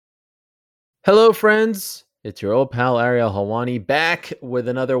Hello, friends. It's your old pal Ariel Hawani back with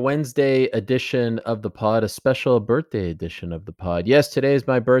another Wednesday edition of the pod, a special birthday edition of the pod. Yes, today is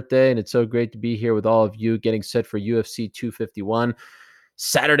my birthday, and it's so great to be here with all of you getting set for UFC 251.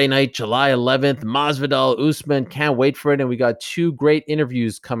 Saturday night, July 11th, Masvidal, Usman. Can't wait for it. And we got two great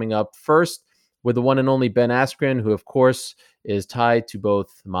interviews coming up. First, with the one and only Ben Askren, who, of course, is tied to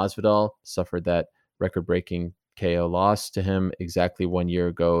both Masvidal, suffered that record-breaking KO loss to him exactly 1 year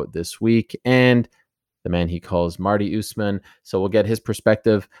ago this week, and the man he calls Marty Usman. So we'll get his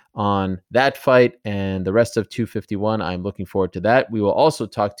perspective on that fight and the rest of 251. I'm looking forward to that. We will also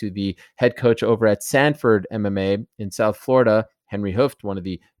talk to the head coach over at Sanford MMA in South Florida, Henry Hooft, one of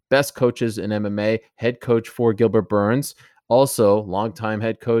the best coaches in MMA, head coach for Gilbert Burns, also longtime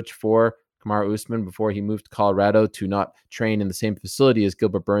head coach for Kamaru Usman before he moved to Colorado to not train in the same facility as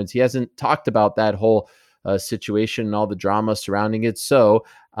Gilbert Burns. He hasn't talked about that whole situation and all the drama surrounding it. So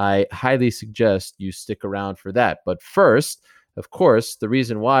I highly suggest you stick around for that. But first, of course, the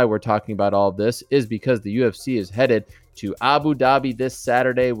reason why we're talking about all of this is because the UFC is headed to Abu Dhabi this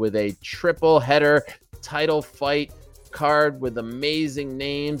Saturday with a triple header title fight card with amazing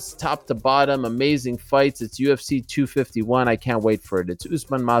names, top to bottom, amazing fights. It's UFC 251. I can't wait for it. It's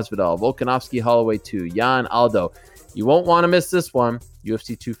Usman Masvidal, Volkanovski Holloway 2, Jan Aldo. You won't want to miss this one.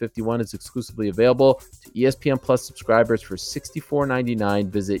 UFC 251 is exclusively available to ESPN Plus subscribers for $64.99.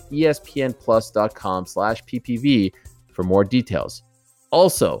 Visit espnplus.com/ppv for more details.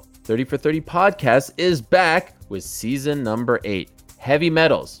 Also, 30 for 30 podcast is back with season number 8, Heavy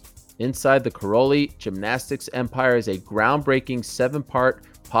Metals. Inside the Karolyi Gymnastics Empire is a groundbreaking 7-part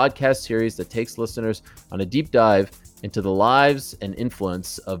podcast series that takes listeners on a deep dive into the lives and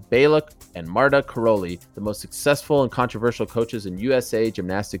influence of Bela and Marta Karolyi, the most successful and controversial coaches in USA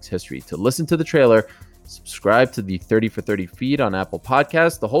gymnastics history. To listen to the trailer, subscribe to the 30 for 30 feed on Apple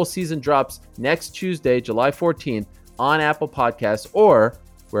Podcasts. The whole season drops next Tuesday, July 14th on Apple Podcasts or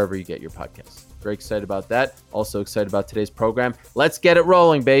wherever you get your podcasts. Very excited about that. Also excited about today's program. Let's get it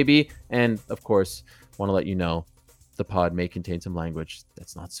rolling, baby. And of course, want to let you know the pod may contain some language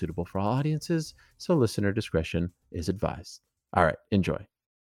that's not suitable for all audiences, so listener discretion is advised. All right, enjoy.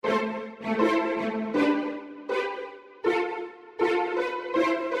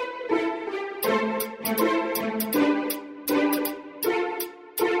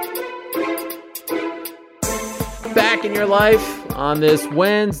 Back in your life on this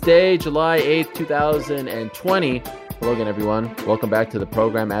Wednesday, July 8th, 2020. Hello again, everyone. Welcome back to the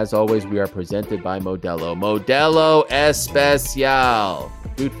program. As always, we are presented by Modelo. Modelo Especial.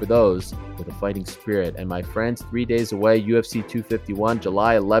 Food for those with a fighting spirit. And my friends, 3 days away, UFC 251,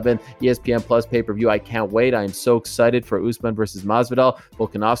 July 11th, ESPN Plus pay-per-view. I can't wait. I am so excited for Usman versus Masvidal,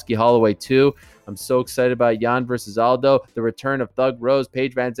 Volkanovski Holloway 2. I'm so excited about Jan versus Aldo, the return of Thug Rose,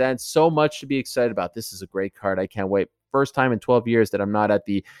 Paige Van Zandt. So much to be excited about. This is a great card. I can't wait. First time in 12 years that I'm not at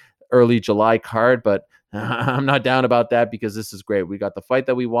the early July card, but I'm not down about that because this is great. We got the fight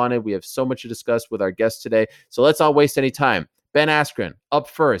that we wanted. We have so much to discuss with our guests today. So let's not waste any time. Ben Askren up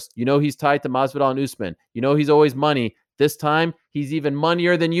first. You know he's tied to Masvidal and Usman. You know he's always money. This time, he's even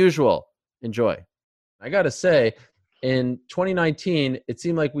moneyer than usual. Enjoy. I got to say, in 2019, it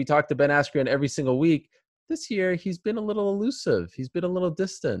seemed like we talked to Ben Askren every single week. This year, he's been a little elusive. He's been a little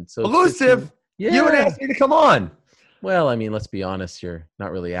distant. So elusive? Yeah. You would ask me to come on. Well, I mean, let's be honest. You're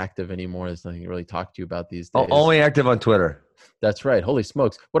not really active anymore. There's nothing to really talk to you about these days. Only active on Twitter. That's right. Holy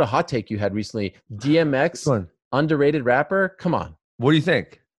smokes. What a hot take you had recently. DMX, underrated rapper? Come on. What do you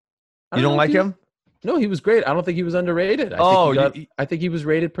think? You don't like him? No, he was great. I don't think he was underrated. I think he was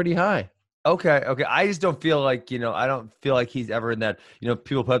rated pretty high. Okay. I just don't feel like, I don't feel like he's ever in that,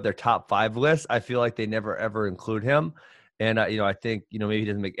 people put up their top 5 list. I feel like they never, ever include him. And, I think, maybe he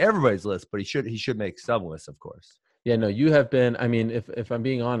doesn't make everybody's list, but he should make some lists, of course. Yeah, no, you have been, I mean, if I'm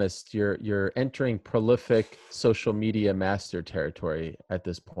being honest, you're entering prolific social media master territory at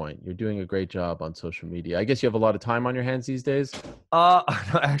this point. You're doing a great job on social media. I guess you have a lot of time on your hands these days. I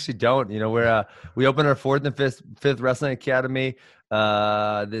actually don't. We opened our 4th and 5th wrestling academy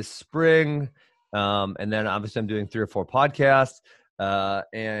this spring. And then obviously I'm doing 3 or 4 podcasts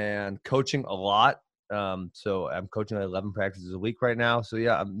and coaching a lot. So I'm coaching like 11 practices a week right now. So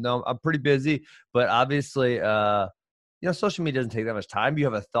yeah, I'm pretty busy, but obviously, social media doesn't take that much time. You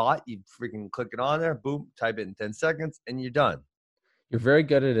have a thought, you freaking click it on there, boom, type it in 10 seconds and you're done. You're very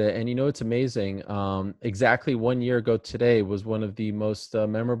good at it. And it's amazing. Exactly 1 year ago today was one of the most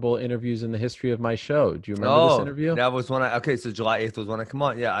memorable interviews in the history of my show. Do you remember this interview? That was when so July 8th was when I come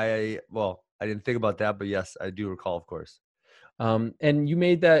on. Yeah. I didn't think about that, but yes, I do recall, of course. And you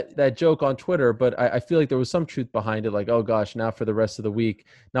made that joke on Twitter, but I feel like there was some truth behind it. Like, oh gosh, now for the rest of the week,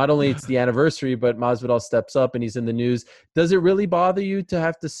 not only it's the anniversary, but Masvidal steps up and he's in the news. Does it really bother you to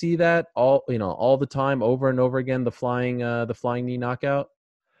have to see that all the time, over and over again, the flying knee knockout?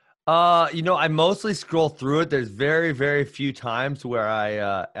 I mostly scroll through it. There's very, very few times where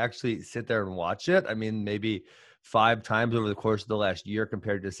I actually sit there and watch it. I mean, maybe 5 times over the course of the last year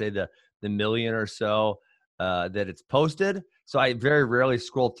compared to say the million or so that it's posted. So I very rarely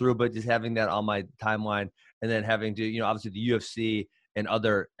scroll through, but just having that on my timeline and then having to, obviously the UFC and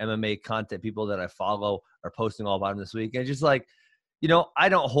other MMA content people that I follow are posting all about them this week. And just like, I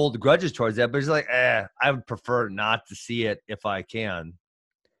don't hold grudges towards that, but it's like, I would prefer not to see it if I can.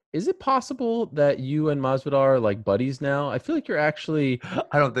 Is it possible that you and Masvidal are like buddies now? I feel like you're actually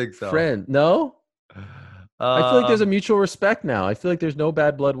I don't think so. friend. No? I feel like there's a Um, mutual respect now. I feel like there's no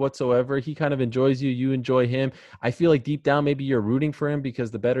bad blood whatsoever. He kind of enjoys you, you enjoy him. I feel like deep down maybe you're rooting for him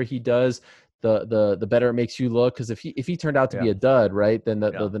because the better he does, the better it makes you look. Because if he turned out to yeah, be a dud, right, then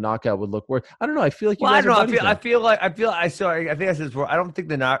the, yeah. the the knockout would look worse. I don't know. I feel like you Well, I guys are don't know. buddies I now. feel like I think I said this before. I don't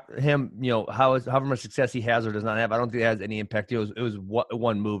think him, however much success he has or does not have. I don't think it has any impact. It was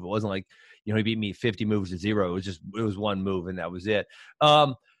one move. It wasn't like he beat me 50 moves to zero. It was one move and that was it.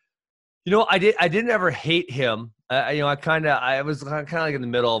 I didn't ever hate him. I was kind of like in the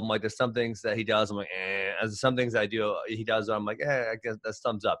middle of him. Like there's some things that he does. I'm like, As some things I do, he does. I'm like, I guess that's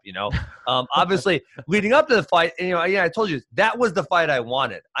thumbs up. Obviously leading up to the fight, and I told you that was the fight I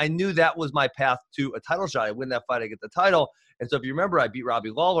wanted. I knew that was my path to a title shot. I win that fight, I get the title. And so if you remember, I beat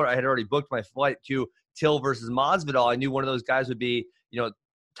Robbie Lawler. I had already booked my flight to Till versus Masvidal. I knew one of those guys would be,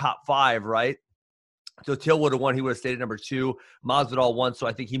 top 5, right? So Till would have won. He would have stayed at number 2. Masvidal won, so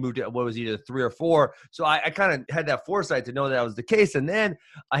I think he moved to what was either 3 or 4. So I kind of had that foresight to know that was the case. And then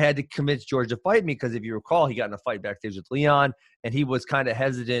I had to convince George to fight me because if you recall, he got in a fight backstage with Leon, and he was kind of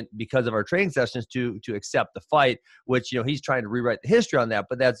hesitant because of our training sessions to accept the fight, which he's trying to rewrite the history on that.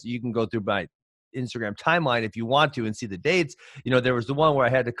 But you can go through my Instagram timeline if you want to and see the dates. There was the one where I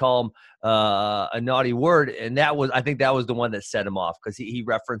had to call him a naughty word, and I think that was the one that set him off because he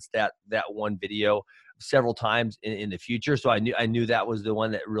referenced that one video several times in the future. So I knew that was the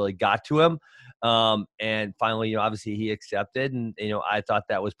one that really got to him. And finally, obviously he accepted, and I thought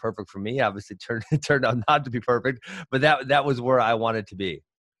that was perfect for me. Obviously, it turned out not to be perfect, but that was where I wanted to be.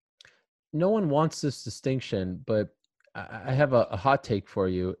 No one wants this distinction, but I have a hot take for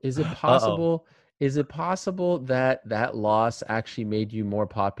you. Is it Uh-oh. possible? Is it possible that that loss actually made you more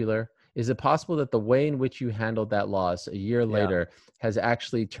popular? Is it possible that the way in which you handled that loss a year Yeah. later has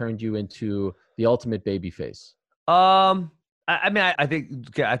actually turned you into the ultimate babyface? I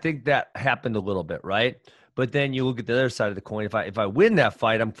think that happened a little bit, right? But then you look at the other side of the coin. If I win that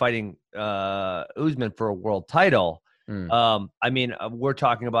fight, I'm fighting Usman for a world title. Mm. We're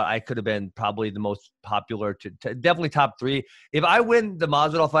talking about I could have been probably the most popular to definitely top 3. If I win the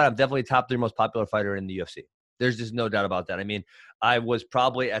Masvidal fight, I'm definitely top 3 most popular fighter in the UFC. There's just no doubt about that. I mean, I was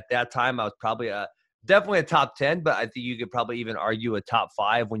probably at that time, I was probably definitely a top 10, but I think you could probably even argue a top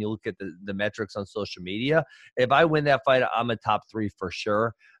 5 when you look at the metrics on social media. If I win that fight, I'm a top 3 for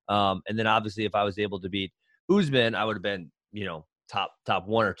sure. And then obviously if I was able to beat Usman, I would have been, top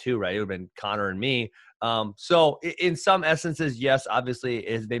 1 or 2, right? It would have been Conor and me. So in some essences, yes, obviously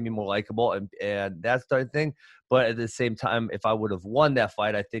it has made me more likable and that sort of thing. But at the same time, if I would have won that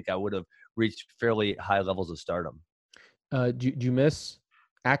fight, I think I would have reached fairly high levels of stardom. Do you miss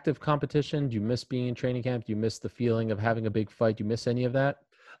active competition? Do you miss being in training camp? Do you miss the feeling of having a big fight? Do you miss any of that?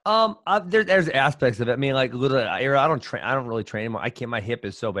 There's aspects of it. I mean, like literally, I don't train. I don't really train anymore. I can't. My hip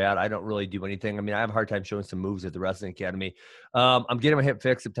is so bad. I don't really do anything. I mean, I have a hard time showing some moves at the wrestling academy. I'm getting my hip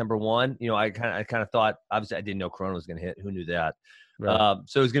fixed September 1. I kind of thought. Obviously, I didn't know Corona was going to hit. Who knew that? Right.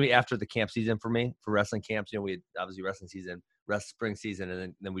 So it was going to be after the camp season for me for wrestling camps. We had obviously wrestling season, spring season,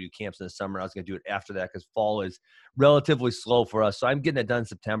 and then we do camps in the summer. I was going to do it after that because fall is relatively slow for us. So I'm getting it done in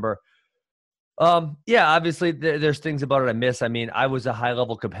September. Yeah, obviously there's things about it I miss. I mean, I was a high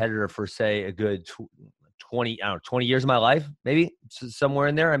level competitor for say a good 20, I don't know, 20 years of my life, maybe somewhere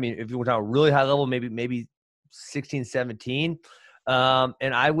in there. I mean, if you went down really high level, maybe 16, 17.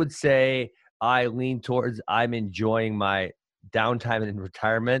 And I would say I lean towards I'm enjoying my downtime and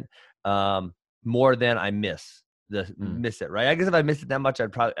retirement more than I Mm. miss it, right? I guess if I missed it that much,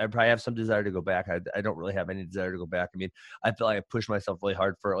 I'd probably have some desire to go back. I don't really have any desire to go back. I mean, I feel like I pushed myself really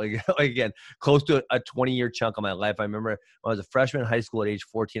hard for like again, close to a 20-year chunk of my life. I remember when I was a freshman in high school at age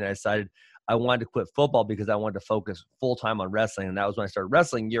 14, I decided I wanted to quit football because I wanted to focus full time on wrestling. And that was when I started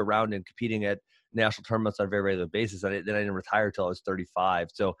wrestling year round and competing at national tournaments on a very regular basis. Then I didn't retire till I was 35.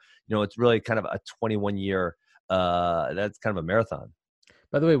 So, it's really kind of a 21-year that's kind of a marathon.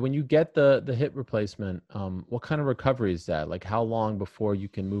 By the way, when you get the hip replacement, what kind of recovery is that? Like how long before you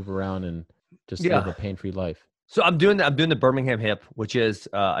can move around and just live Yeah. a pain-free life? So I'm doing the Birmingham hip, which is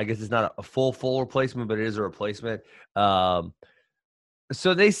I guess it's not a full replacement, but it is a replacement. Um,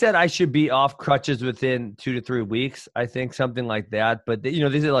 So they said I should be off crutches within 2 to 3 weeks. I think something like that. But they,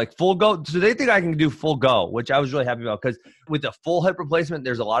 they said like full go. So they think I can do full go, which I was really happy about because with a full hip replacement,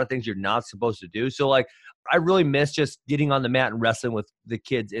 there's a lot of things you're not supposed to do. So like I really miss just getting on the mat and wrestling with the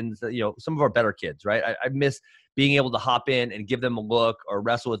kids and some of our better kids, right? I miss being able to hop in and give them a look or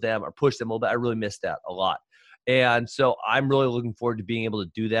wrestle with them or push them a little bit. I really miss that a lot. And so I'm really looking forward to being able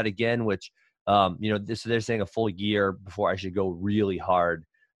to do that again, which they're saying a full year before I should go really hard.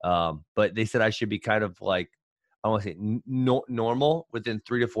 But they said I should be kind of like, I don't want to say normal within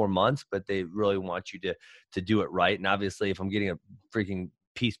 3 to 4 months, but they really want you to do it right. And obviously if I'm getting a freaking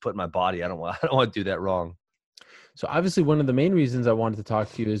piece put in my body, I don't want to do that wrong. So obviously, one of the main reasons I wanted to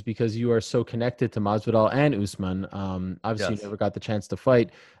talk to you is because you are so connected to Masvidal and Usman. Obviously, Yes. you never got the chance to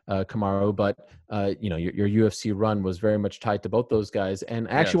fight Kamaru, but your UFC run was very much tied to both those guys. And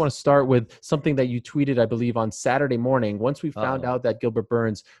I actually Yes. want to start with something that you tweeted, I believe, on Saturday morning. Once we found out that Gilbert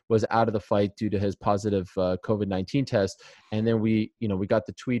Burns was out of the fight due to his positive COVID-19 test, and then we got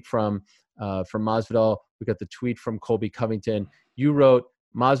the tweet from Masvidal, we got the tweet from Colby Covington. You wrote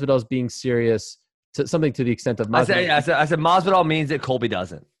Masvidal's being serious. Something to the extent of Masvidal. I said Masvidal means that Colby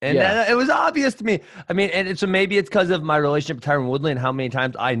doesn't. And it was obvious to me. I mean, and so maybe it's because of my relationship with Tyron Woodley and how many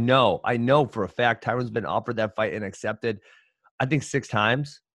times I know for a fact Tyron's been offered that fight and accepted, I think 6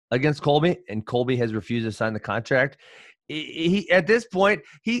 times against Colby, and Colby has refused to sign the contract. He at this point,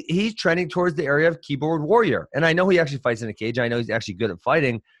 he's trending towards the area of keyboard warrior. And I know he actually fights in a cage. I know he's actually good at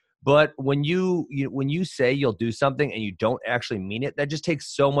fighting. But when you say you'll do something and you don't actually mean it, that just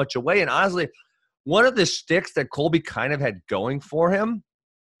takes so much away. And honestly, one of the sticks that Colby kind of had going for him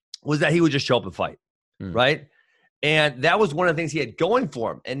was that he would just show up and fight, right? And that was one of the things he had going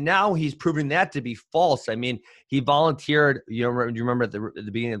for him. And now he's proving that to be false. I mean, he volunteered, you remember at the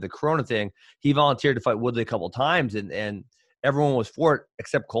beginning of the Corona thing, he volunteered to fight Woodley a couple of times, and everyone was for it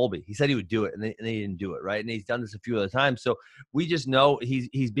except Colby. He said he would do it, and they didn't do it, right? And he's done this a few other times. So we just know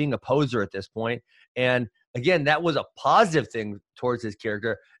he's being a poser at this point. And again, that was a positive thing towards his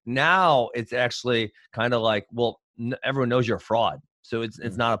character. Now it's actually kind of like, well, everyone knows you're a fraud. So it's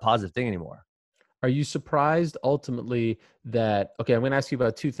not a positive thing anymore. Are you surprised ultimately that, okay, I'm going to ask you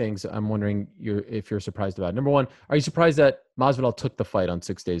about 2 things. I'm wondering if you're surprised about. Number one, are you surprised that Masvidal took the fight on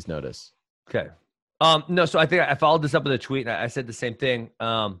 6 days notice? Okay. No, so I think I followed this up with a tweet and I said the same thing.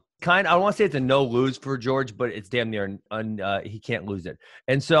 I don't want to say it's a no lose for George, but it's damn near he can't lose it.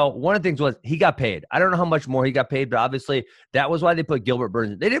 And so one of the things was he got paid. I don't know how much more he got paid, but obviously that was why they put Gilbert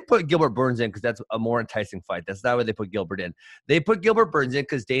Burns in. They didn't put Gilbert Burns in because that's a more enticing fight. That's not why they put Gilbert in. They put Gilbert Burns in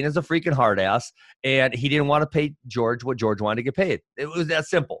because Dana's a freaking hard ass and he didn't want to pay George what George wanted to get paid. It was that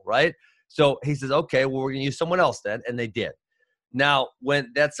simple, right? So he says, okay, well, we're going to use someone else then. And they did. Now,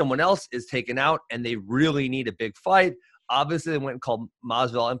 when that someone else is taken out and they really need a big fight, obviously they went and called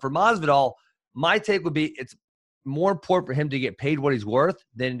Masvidal. And for Masvidal, my take would be it's more important for him to get paid what he's worth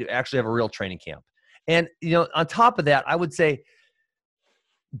than to actually have a real training camp. And, on top of that, I would say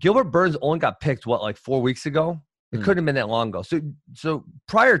Gilbert Burns only got picked, like 4 weeks ago? It couldn't have been that long ago. So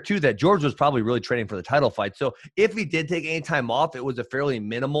prior to that, George was probably really training for the title fight. So if he did take any time off, it was a fairly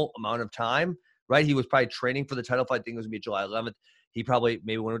minimal amount of time. Right, he was probably training for the title fight. I think it was going to be July 11th. He probably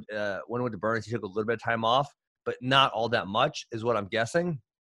maybe went to Burns. He took a little bit of time off, but not all that much is what I'm guessing.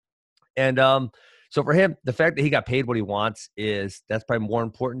 And so for him, the fact that he got paid what he wants that's probably more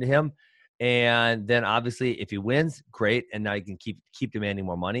important to him. And then obviously if he wins, great. And now he can keep demanding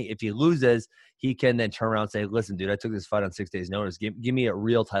more money. If he loses, he can then turn around and say, listen, dude, I took this fight on 6 days notice. Give me a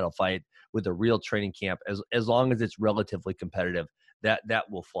real title fight with a real training camp. As long as it's relatively competitive, that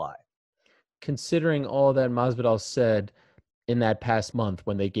will fly. Considering all that Masvidal said in that past month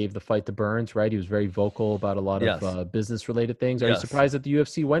when they gave the fight to Burns, right? He was very vocal about a lot of business-related things. Are you surprised that the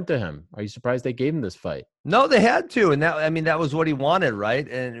UFC went to him? Are you surprised they gave him this fight? No, they had to. And that was what he wanted, right?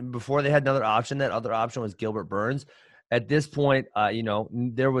 And before they had another option, that other option was Gilbert Burns. At this point,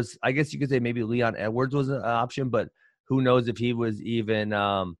 there was, I guess you could say maybe Leon Edwards was an option, but who knows if he was even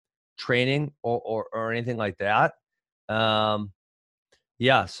training or anything like that.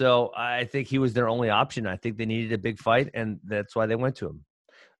 Yeah, so I think he was their only option. I think they needed a big fight, and that's why they went to him.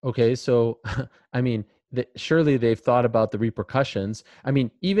 Okay, so, I mean, surely they've thought about the repercussions. I mean,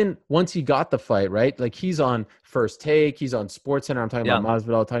 even once he got the fight, right? Like, he's on First Take, he's on SportsCenter. I'm talking about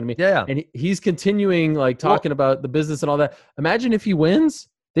Masvidal talking to me. Yeah. And he's continuing, talking about the business and all that. Imagine if he wins.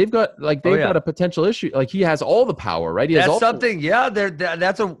 They've got Oh, they've got a potential issue. Like he has all the power, right? He has that's all something. Yeah,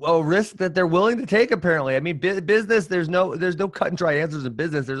 that's a risk that they're willing to take. Apparently, I mean, business. There's no cut and dry answers in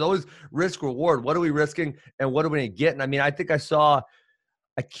business. There's always risk reward. What are we risking, and what are we getting? I mean, I think I saw.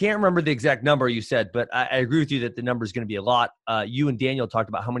 I can't remember the exact number you said, but I agree with you that the number is going to be a lot. You and Daniel talked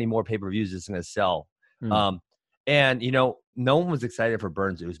about how many more pay-per-views this is going to sell. Hmm. And no one was excited for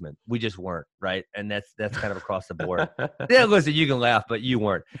Burns Usman. We just weren't, right? And that's kind of across the board. Yeah, listen, you can laugh, but you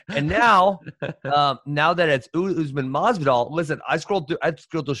weren't. And now that it's Usman Masvidal, listen, I scrolled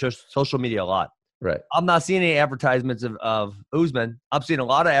through social media a lot. Right. I'm not seeing any advertisements of Usman. I'm seeing a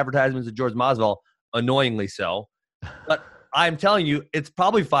lot of advertisements of George Masvidal, annoyingly so. But I'm telling you, it's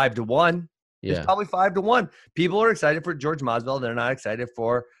probably 5-1. Yeah. It's probably 5-1. People are excited for George Masvidal. They're not excited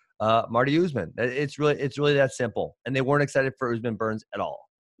for Marty Usman. It's really that simple. And they weren't excited for Usman Burns at all.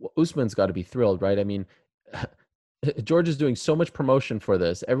 Well, Usman's got to be thrilled, right? I mean, George is doing so much promotion for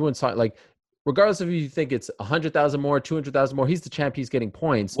this. Everyone's talking, like, regardless of if you think it's 100,000 more, 200,000 more, he's the champ. He's getting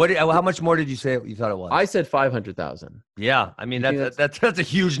points. How much more did you say you thought it was? I said 500,000. Yeah, I mean that's a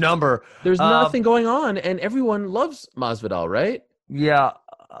huge number. There's nothing going on, and everyone loves Masvidal, right? Yeah,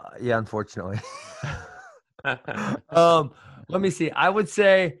 unfortunately. Let me see. I would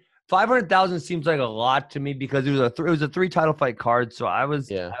say 500,000 seems like a lot to me because it was a 3 title fight card. So I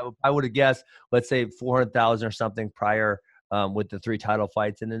would have guessed, let's say 400,000 or something prior with the 3 title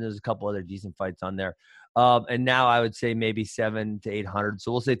fights, and then there's a couple other decent fights on there. And now I would say maybe 700 to 800.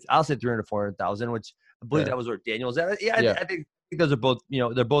 So I'll say 300 to 400,000, which I believe that was where Daniel's at. Yeah, I think those are both,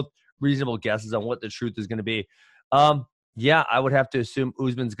 they're both reasonable guesses on what the truth is going to be. Yeah, I would have to assume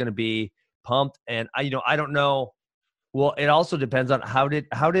Usman's going to be pumped, and I don't know. Well, it also depends on how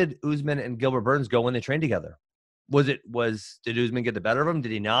did Usman and Gilbert Burns go when they trained together? Did Usman get the better of him?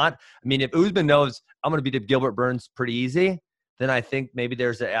 Did he not? I mean, if Usman knows I'm going to beat Gilbert Burns pretty easy, then I think maybe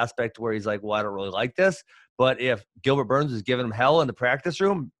there's an aspect where he's like, well, I don't really like this. But if Gilbert Burns is giving him hell in the practice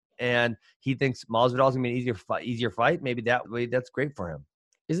room and he thinks Masvidal's going to be an easier fight, maybe that's great for him.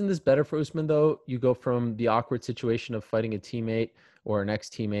 Isn't this better for Usman, though? You go from the awkward situation of fighting a teammate or an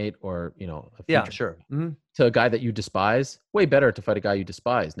ex-teammate or, sure. Mm-hmm. to a guy that you despise. Way better to fight a guy you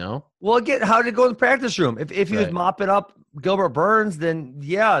despise, no? Well, again, how did it go in the practice room? If he was mopping up Gilbert Burns, then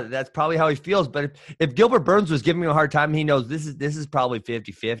yeah, that's probably how he feels. But if Gilbert Burns was giving me a hard time, he knows this is probably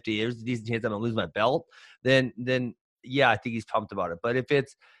 50-50. There's a decent chance I'm gonna lose my belt. Then yeah, I think he's pumped about it. But if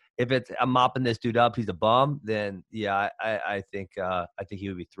it's I'm mopping this dude up, he's a bum, then yeah, I think he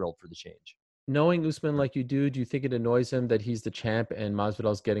would be thrilled for the change. Knowing Usman like you do you think it annoys him that he's the champ and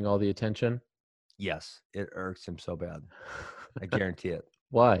Masvidal's getting all the attention? Yes, it irks him so bad. I guarantee it.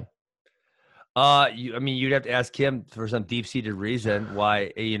 Why? You'd have to ask him for some deep-seated reason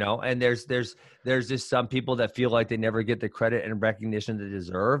why, and there's just some people that feel like they never get the credit and recognition they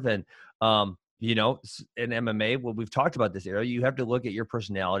deserve. And, in MMA, well, we've talked about this area. You have to look at your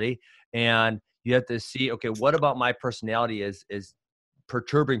personality and you have to see, okay, what about my personality is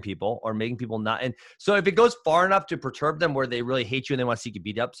perturbing people or making people not. And so if it goes far enough to perturb them where they really hate you and they want to see you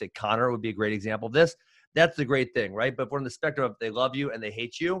beat up, say Conor would be a great example of this. That's the great thing, right? But from the spectrum of they love you and they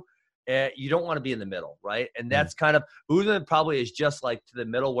hate you, you don't want to be in the middle, right? And that's kind of Usman probably is just like to the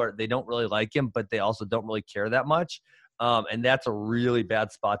middle where they don't really like him, but they also don't really care that much. And that's a really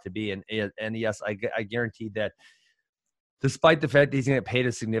bad spot to be in. And yes, I guarantee that despite the fact that he's going to get paid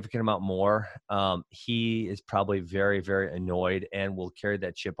a significant amount more, he is probably very, very annoyed and will carry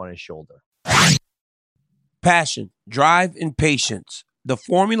that chip on his shoulder. Passion, drive, and patience. The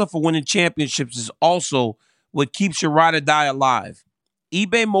formula for winning championships is also what keeps your ride or die alive.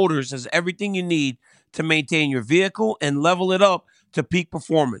 eBay Motors has everything you need to maintain your vehicle and level it up to peak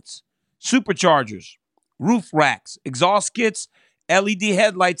performance. Superchargers, roof racks, exhaust kits, LED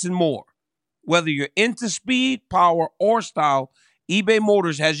headlights, and more. Whether you're into speed, power, or style, eBay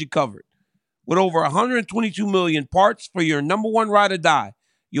Motors has you covered. With over 122 million parts for your number one ride or die,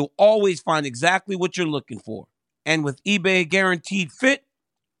 you'll always find exactly what you're looking for. And with eBay Guaranteed Fit,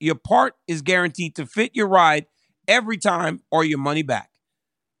 your part is guaranteed to fit your ride every time or your money back.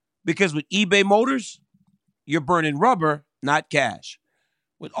 Because with eBay Motors, you're burning rubber, not cash.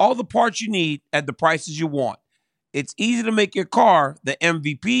 With all the parts you need at the prices you want, it's easy to make your car the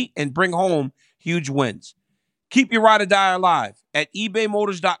MVP and bring home huge wins. Keep your ride or die alive at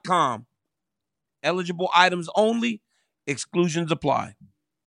ebaymotors.com. Eligible items only. Exclusions apply.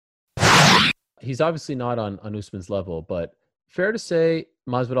 He's obviously not on Usman's level, but fair to say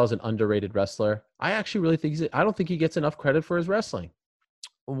Masvidal is an underrated wrestler. I actually really think I don't think he gets enough credit for his wrestling.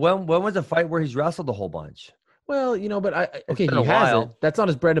 When was a fight where he's wrestled a whole bunch? Well, but It's okay, been he a has it. while. That's not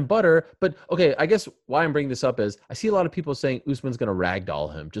his bread and butter. But okay, I guess why I'm bringing this up is I see a lot of people saying Usman's going to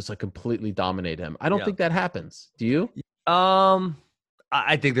ragdoll him, just like completely dominate him. I don't Yeah. think that happens. Do you?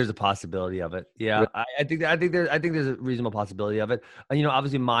 I think there's a possibility of it. Yeah, I think there's a reasonable possibility of it.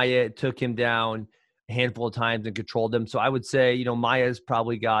 Obviously Maia took him down a handful of times and controlled him. So I would say, Maia's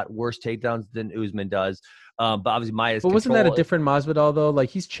probably got worse takedowns than Usman does. But obviously Maia's But wasn't that a control. different Masvidal though? Like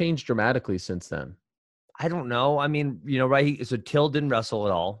he's changed dramatically since then. I don't know. I mean, right? So Till didn't wrestle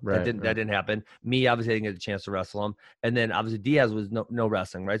at all. Right, That didn't happen. Me obviously didn't get a chance to wrestle him, and then obviously Diaz was no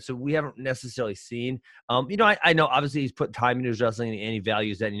wrestling, right? So we haven't necessarily seen. I know obviously he's put time into his wrestling and he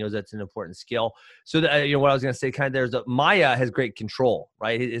values that. And he knows that's an important skill. So what I was going to say, kind of, there's Maia has great control,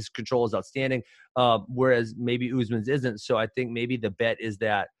 right? His control is outstanding, whereas maybe Usman's isn't. So I think maybe the bet is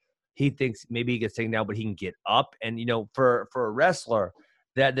that he thinks maybe he gets taken down, but he can get up. And for a wrestler,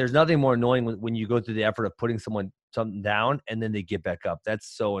 that there's nothing more annoying when you go through the effort of putting something down and then they get back up. That's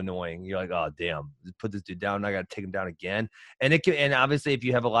so annoying. You're like, oh damn, put this dude down. I got to take him down again. And obviously if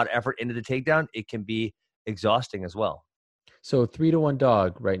you have a lot of effort into the takedown, it can be exhausting as well. So 3-1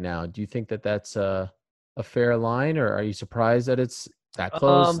 dog right now. Do you think that that's a fair line, or are you surprised that it's that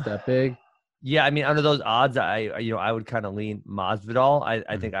close, that big? Yeah, I mean, under those odds, I would kind of lean Masvidal.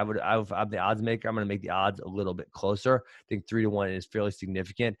 I think I'm the odds maker. I'm going to make the odds a little bit closer. I think 3-1 is fairly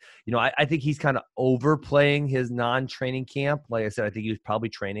significant. I think he's kind of overplaying his non-training camp. Like I said, I think he was probably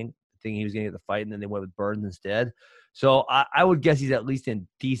training, thinking he was going to get the fight, and then they went with Burns instead. So I would guess he's at least in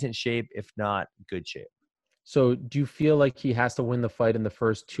decent shape, if not good shape. So do you feel like he has to win the fight in the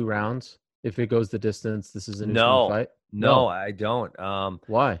first 2 rounds? If it goes the distance, this is an Usman fight? No, I don't.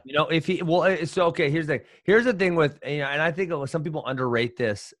 Why? If he so okay. Here's the thing with and I think some people underrate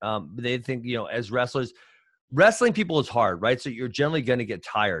this. They think as wrestling people is hard, right? So you're generally going to get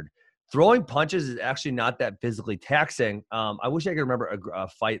tired. Throwing punches is actually not that physically taxing. I wish I could remember a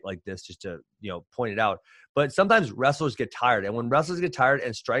fight like this just to point it out. But sometimes wrestlers get tired, and when wrestlers get tired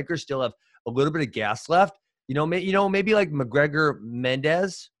and strikers still have a little bit of gas left, maybe like McGregor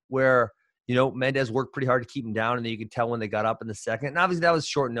Mendez, where Mendez worked pretty hard to keep him down, and then you could tell when they got up in the second. And obviously that was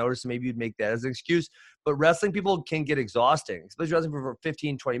short notice, so maybe you'd make that as an excuse. But wrestling people can get exhausting, especially wrestling for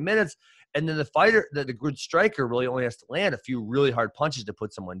 15, 20 minutes. And then the fighter, the good striker, really only has to land a few really hard punches to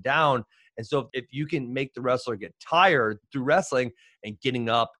put someone down. And so if you can make the wrestler get tired through wrestling and getting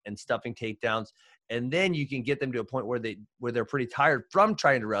up and stuffing takedowns, and then you can get them to a point where they're pretty tired from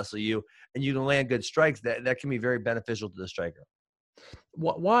trying to wrestle you, and you can land good strikes, that can be very beneficial to the striker.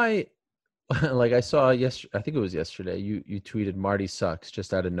 Why? Like I saw I think it was yesterday, you tweeted Marty sucks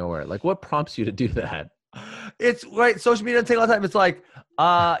just out of nowhere. Like what prompts you to do that? It's right. Social media doesn't take a lot of time. It's like,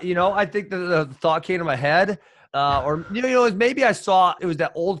 I think the thought came to my head, or maybe I saw it was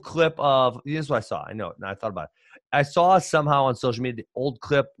that old clip of this is what I saw. I know. I thought about it. I saw somehow on social media the old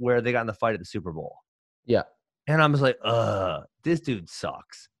clip where they got in the fight at the Super Bowl. Yeah, and I was like, this dude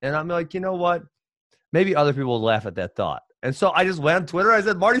sucks. And I'm like, you know what? Maybe other people will laugh at that thought. And so I just went on Twitter. I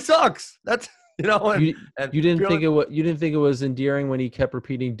said, Marty sucks. That's you didn't think it was endearing when he kept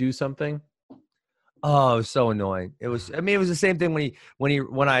repeating do something. Oh, it was so annoying. It was the same thing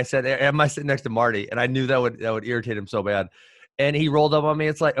when I said, am I sitting next to Marty? And I knew that would irritate him so bad. And he rolled up on me.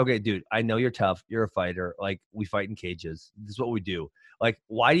 It's like, okay, dude, I know you're tough. You're a fighter. Like we fight in cages. This is what we do. Like,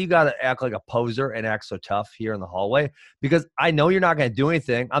 why do you got to act like a poser and act so tough here in the hallway? Because I know you're not going to do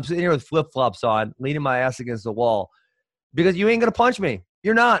anything. I'm sitting here with flip-flops on, leaning my ass against the wall because you ain't going to punch me.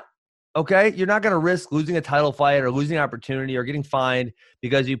 You're not. Okay, you're not going to risk losing a title fight or losing an opportunity or getting fined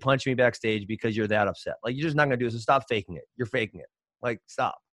because you punched me backstage because you're that upset. Like, you're just not going to do it, so stop faking it. You're faking it. Like,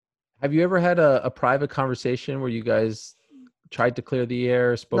 stop. Have you ever had a private conversation where you guys tried to clear the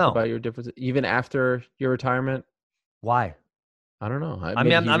air, spoke about your differences, even after your retirement? Why? I don't know. I'm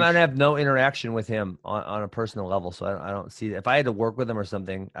going to have no interaction with him on a personal level, so I don't see that. If I had to work with him or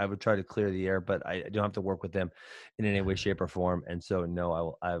something, I would try to clear the air, but I don't have to work with him in any way, shape, or form. And so,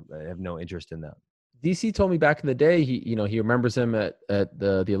 no, I have no interest in that. DC told me back in the day, he remembers him at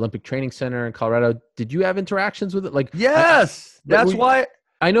the Olympic Training Center in Colorado. Did you have interactions with it? Like, yes, that's why.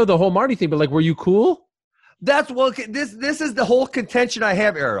 I know the whole Marty thing, but like, were you cool? That's what this is the whole contention I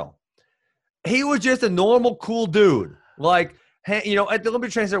have, Ariel. He was just a normal, cool dude. Like, hey, at the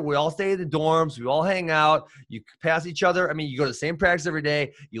Olympic Training Center, we all stay in the dorms. We all hang out. You pass each other. I mean, you go to the same practice every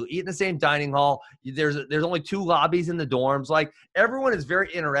day. You eat in the same dining hall. There's only 2 lobbies in the dorms. Like, everyone is very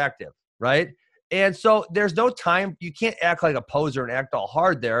interactive, right? And so there's no time. You can't act like a poser and act all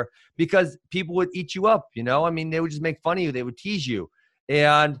hard there because people would eat you up, I mean, they would just make fun of you. They would tease you.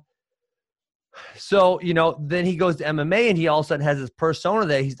 And so, then he goes to MMA and he all of a sudden has this persona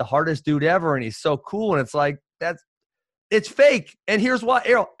that he's the hardest dude ever and he's so cool. And it's like, it's fake. And here's why,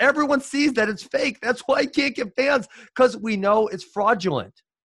 Errol, everyone sees that it's fake. That's why I can't get fans, because we know it's fraudulent.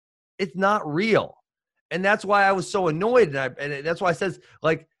 It's not real. And that's why I was so annoyed. And that's why I says,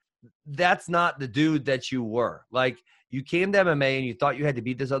 like, that's not the dude that you were. Like, you came to MMA and you thought you had to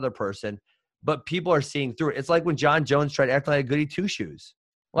beat this other person, but people are seeing through it. It's like when John Jones tried acting like a goody two-shoes.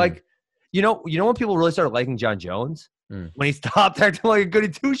 Like, you know when people really started liking John Jones? When he stopped acting like a goody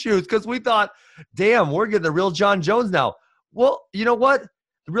two-shoes, because we thought, damn, we're getting the real John Jones now. Well, you know what?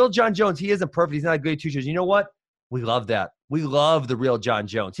 The real John Jones, he isn't perfect. He's not a goody two-shoes. You know what? We love that. We love the real John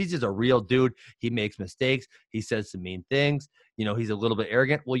Jones. He's just a real dude. He makes mistakes. He says some mean things. You know, he's a little bit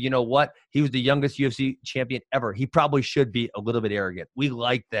arrogant. Well, you know what? He was the youngest UFC champion ever. He probably should be a little bit arrogant. We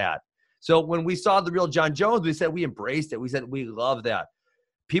like that. So when we saw the real John Jones, we said we embraced it. We said we love that.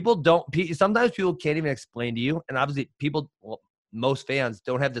 Sometimes people can't even explain to you. And obviously most fans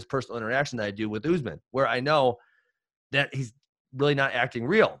don't have this personal interaction that I do with Usman, where I know that he's really not acting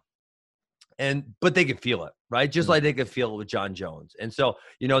real. But they can feel it, right? Just like they could feel it with John Jones. And so,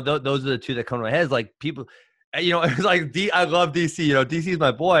 you know, those are the two that come to my head. It's like people, you know, it's like I love DC. You know, DC is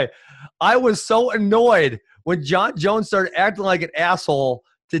my boy. I was so annoyed when John Jones started acting like an asshole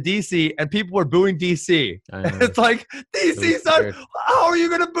to DC and people were booing DC. It's like, DC, son, how are you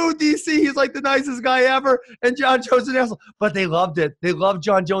going to boo DC? He's like the nicest guy ever. And John Jones is an asshole. But they loved it. They loved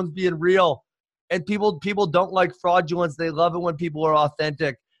John Jones being real. And people don't like fraudulence. They love it when people are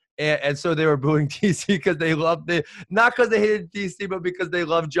authentic. And so they were booing DC because they loved it, not because they hated DC, but because they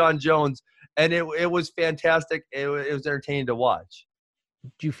loved John Jones. And it was fantastic. It was entertaining to watch.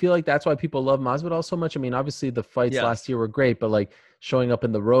 Do you feel like that's why people love Masvidal so much? I mean, obviously the fights last year were great, but like showing up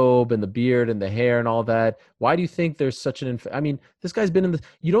in the robe and the beard and the hair and all that, why do you think there's such I mean, this guy's been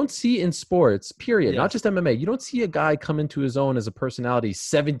you don't see in sports, period, not just MMA. You don't see a guy come into his own as a personality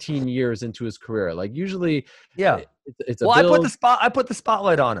 17 years into his career. Like usually, it's I put the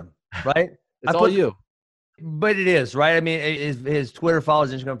spotlight on him, right? It's all you. But it is, right? I mean, his Twitter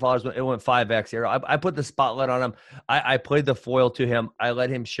followers, Instagram followers, it went 5X here. I put the spotlight on him. I played the foil to him. I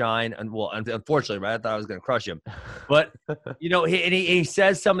let him shine. And well, unfortunately, right? I thought I was going to crush him. But, you know, he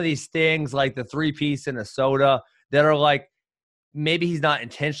says some of these things like the 3-piece and a soda that are like, maybe he's not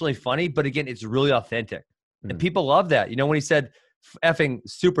intentionally funny, but again, it's really authentic. And people love that. You know, when he said effing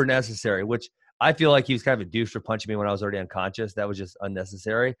super necessary, which I feel like he was kind of a douche for punching me when I was already unconscious. That was just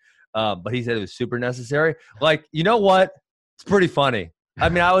unnecessary. But he said it was super necessary. Like, you know what? It's pretty funny. I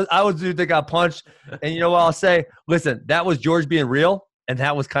mean, I was the dude that got punched. And you know what I'll say? Listen, that was George being real, and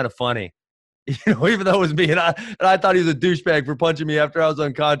that was kind of funny. You know, even though it was me, and I thought he was a douchebag for punching me after I was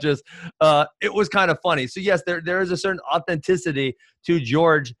unconscious. It was kind of funny. So yes, there is a certain authenticity to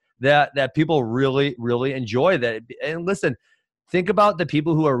George that people really, really enjoy. That, and listen, think about the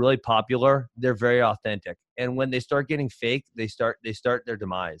people who are really popular. They're very authentic. And when they start getting fake, they start their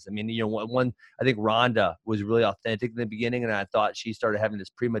demise. I mean, you know, I think Rhonda was really authentic in the beginning, and I thought she started having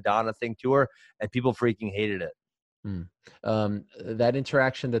this prima donna thing to her, and people freaking hated it. That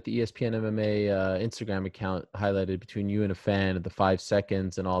interaction that the ESPN MMA Instagram account highlighted between you and a fan at the 5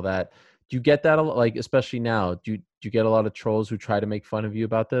 seconds and all that, do you get that a lot? Like, especially now, do you get a lot of trolls who try to make fun of you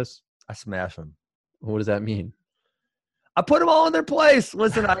about this? I smash them. What does that mean? I put them all in their place.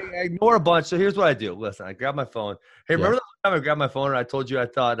 Listen, I ignore a bunch. So here's what I do. Listen, I grab my phone. Hey, remember the time I grabbed my phone and I told you I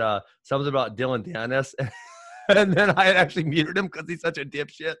thought something about Dylan Dennis? And then I had actually muted him because he's such a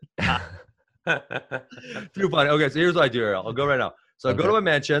dipshit. Too funny. Okay, so here's what I do, Errol. I'll go right now. So I go to my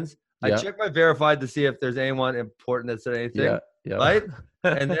mentions. I check my verified to see if there's anyone important that said anything. Right?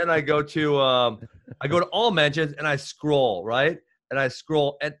 And then I go to all mentions and I scroll, right? And I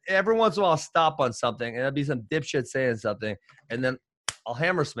scroll, and every once in a while I'll stop on something, and there'll be some dipshit saying something, and then I'll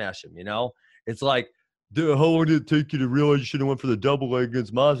hammer smash him, you know? It's like, dude, how long did it take you to realize you should have went for the double leg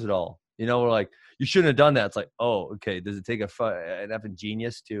against Masvidal? You know, we're like, you shouldn't have done that. It's like, oh, okay, does it take an effing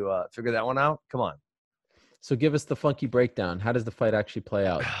genius to figure that one out? Come on. So give us the funky breakdown. How does the fight actually play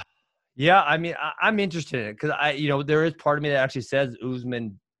out? Yeah, I mean, I'm interested in it because there is part of me that actually says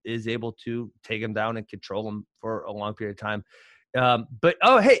Usman is able to take him down and control him for a long period of time. But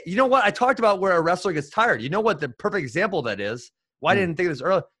hey, you know what? I talked about where a wrestler gets tired. You know what the perfect example of that is? Why didn't I think of this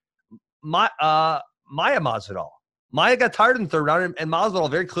earlier? Maya Masvidal. Maya got tired in the third round, and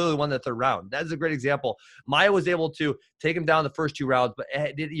Masvidal very clearly won the third round. That is a great example. Maya was able to take him down the first 2 rounds, but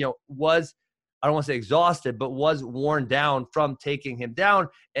was, I don't want to say exhausted, but was worn down from taking him down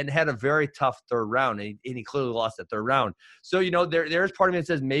and had a very tough third round, and he clearly lost that third round. So, there's part of me that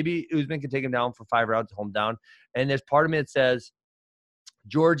says maybe Usman can take him down for 5 rounds, hold him down, and there's part of me that says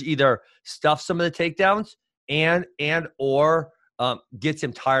George either stuffs some of the takedowns or gets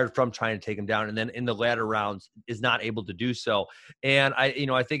him tired from trying to take him down, and then in the latter rounds is not able to do so. And I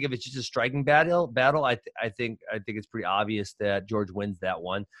think if it's just a striking battle, I think it's pretty obvious that George wins that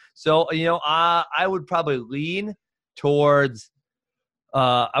one. So I would probably lean towards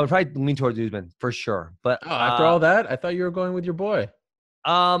Usman for sure. But after all that, I thought you were going with your boy.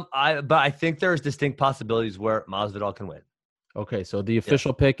 But I think there's distinct possibilities where Masvidal can win. Okay, so the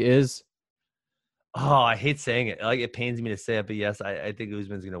official pick is. Oh, I hate saying it. Like, it pains me to say it, but yes, I think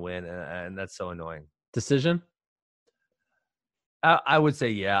Usman's going to win, and that's so annoying. Decision? I would say,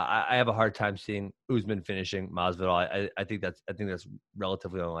 yeah. I have a hard time seeing Usman finishing Masvidal. I think that's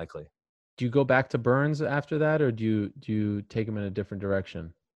relatively unlikely. Do you go back to Burns after that, or do you take him in a different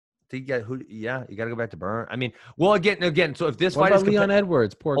direction? You got to go back to Burns. I mean, well, again. So if this what fight is Leon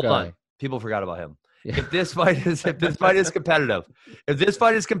Edwards, poor hold guy. On. People forgot about him. Yeah. If this fight is competitive,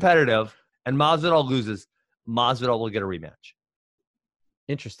 and Masvidal loses, Masvidal will get a rematch.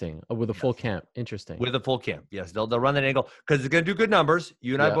 Interesting. With a full camp. Interesting. With a full camp. Yes. They'll run that angle because it's going to do good numbers.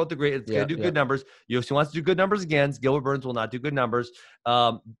 You and I both agree. It's going to do good numbers. UFC wants to do good numbers again. Gilbert Burns will not do good numbers.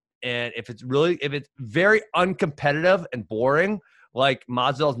 And if it's very uncompetitive and boring, like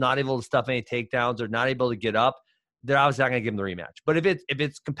Masvidal's not able to stuff any takedowns or not able to get up, they're obviously not going to give him the rematch. But if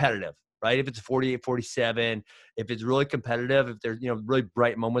it's competitive, right? If it's 48-47, if it's really competitive, if there's really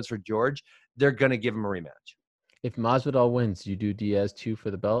bright moments for George, they're going to give him a rematch. If Masvidal wins, you do Diaz 2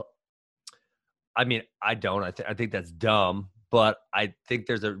 for the belt? I mean, I don't. I think that's dumb, but I think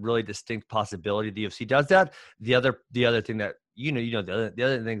there's a really distinct possibility the UFC does that. The other thing that the other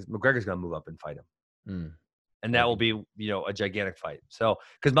thing is McGregor's going to move up and fight him. And that will be, a gigantic fight. So,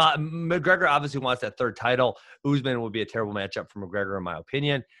 because McGregor obviously wants that third title, Usman would be a terrible matchup for McGregor, in my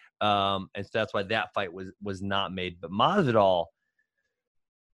opinion. And so that's why that fight was not made. But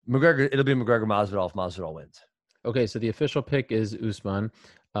McGregor, it'll be McGregor-Masvidal if Masvidal wins. Okay, so the official pick is Usman.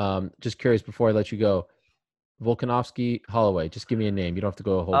 Just curious before I let you go, Volkanovski, Holloway. Just give me a name. You don't have to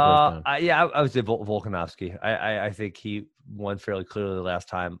go a whole breakdown. I would say Volkanovski. I think he won fairly clearly the last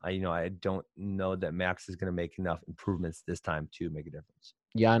time. I don't know that Max is going to make enough improvements this time to make a difference.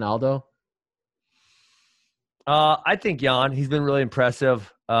 Jan Aldo? I think Jan. He's been really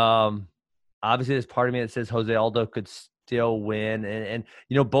impressive. Obviously, there's part of me that says Jose Aldo could still win, and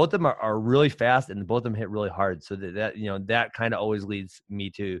both of them are really fast, and both of them hit really hard. So that kind of always leads me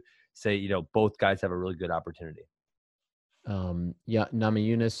to say, both guys have a really good opportunity.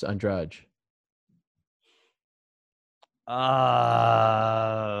 Namajunas Andrade.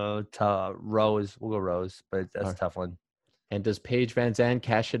 Rose. We'll go Rose, but that's a tough one. And does Paige Van Zandt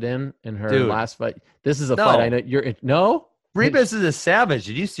cash it in her last fight? This is a No. fight I know you're no. Ribas is a savage.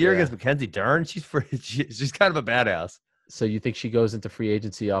 Did you see her against Mackenzie Dern? She's kind of a badass. So you think she goes into free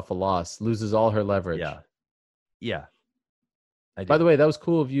agency off a loss, loses all her leverage? Yeah. By the way, that was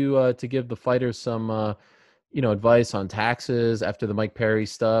cool of you to give the fighters some, advice on taxes after the Mike Perry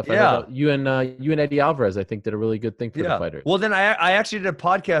stuff. Yeah. You and Eddie Alvarez, I think, did a really good thing for the fighters. Well, then I actually did a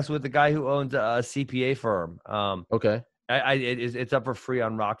podcast with the guy who owns a CPA firm. Okay. It's up for free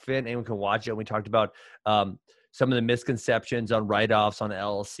on Rockfin. Anyone can watch it. And we talked about some of the misconceptions on write-offs, on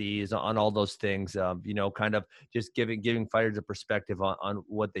LLCs, on all those things, kind of just giving fighters a perspective on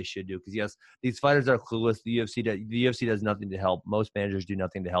what they should do. Because, yes, these fighters are clueless. The UFC does nothing to help. Most managers do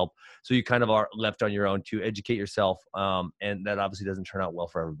nothing to help. So you kind of are left on your own to educate yourself, and that obviously doesn't turn out well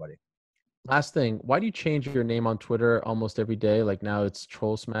for everybody. Last thing, why do you change your name on Twitter almost every day? Like now it's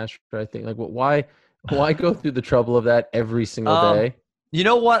Troll Smasher, I think. Like, why go through the trouble of that every single day? You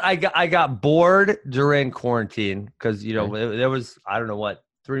know what? I got bored during quarantine because there was, I don't know what,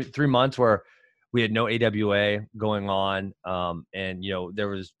 three months where we had no AWA going on, and there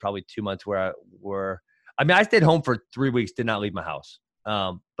was probably 2 months where I stayed home for 3 weeks, did not leave my house.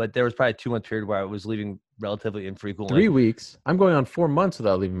 But there was probably a 2 month period where I was leaving relatively infrequently. 3 weeks? I'm going on 4 months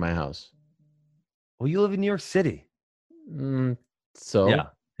without leaving my house. Well, you live in New York City. So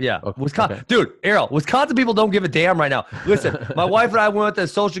yeah. Okay. Wisconsin, dude, Errol, Wisconsin people don't give a damn right now. Listen, my wife and I went to a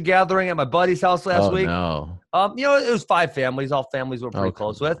social gathering at my buddy's house last week. No. It was 5 families. All families we're pretty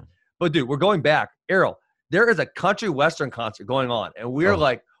close with. But dude, we're going back. Errol, there is a country western concert going on, and we're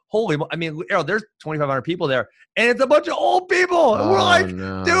like, holy! Errol, there's 2,500 people there, and it's a bunch of old people. And we're like,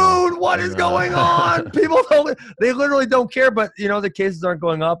 dude, what is going on? People they literally don't care. But the cases aren't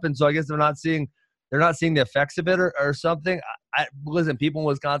going up, and so I guess they're not seeing the effects of it or something. Listen, people in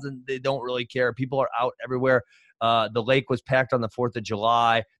Wisconsin, they don't really care. People are out everywhere. The lake was packed on the 4th of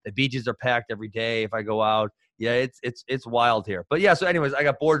July. The beaches are packed every day if I go out. Yeah, it's wild here. But yeah, so anyways, I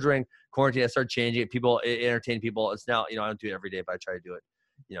got bored during quarantine. I started changing it. Entertain people. It's now, I don't do it every day, but I try to do it,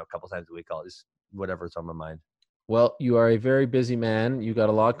 a couple times a week. I'll just whatever's on my mind. Well, you are a very busy man. You got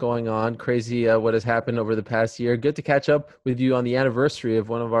a lot going on. Crazy what has happened over the past year. Good to catch up with you on the anniversary of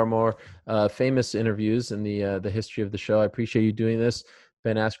one of our more famous interviews in the history of the show. I appreciate you doing this.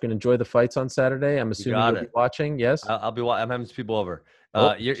 Ben Askren, enjoy the fights on Saturday. I'm assuming you'll be watching. Yes, I'll be. I'm having some people over.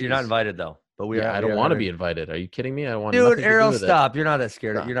 Oh, you're not invited though. But I don't want to be invited. Are you kidding me? I don't want Dude, nothing to do Errol, with stop. it. You're not that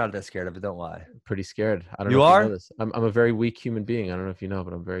scared. No. You're not that scared of it. Don't lie. I'm pretty scared. I don't You know if are? you know this. I'm a very weak human being. I don't know if you know,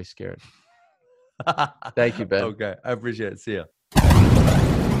 but I'm very scared. Thank you, Ben. Okay, I appreciate it. See ya.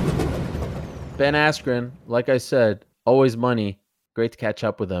 Ben Askren, like I said, always money. Great to catch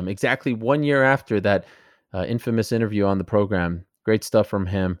up with him. Exactly 1 year after that infamous interview on the program. Great stuff from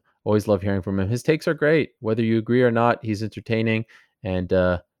him. Always love hearing from him. His takes are great. Whether you agree or not, he's entertaining. And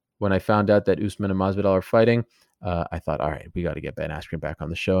when I found out that Usman and Masvidal are fighting, I thought, all right, we got to get Ben Askren back on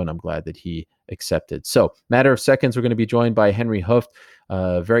the show, and I'm glad that he accepted. So, matter of seconds, we're going to be joined by Henry Hooft.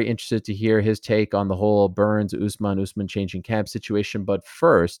 Very interested to hear his take on the whole Burns, Usman changing camp situation. But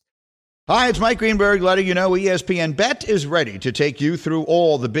first, hi, it's Mike Greenberg letting you know ESPN Bet is ready to take you through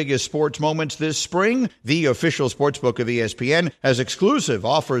all the biggest sports moments this spring. The official sportsbook of ESPN has exclusive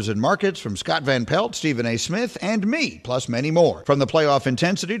offers and markets from Scott Van Pelt, Stephen A. Smith, and me, plus many more. From the playoff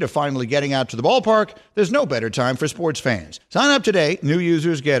intensity to finally getting out to the ballpark, there's no better time for sports fans. Sign up today. New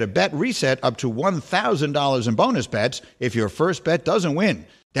users get a bet reset up to $1,000 in bonus bets if your first bet doesn't win.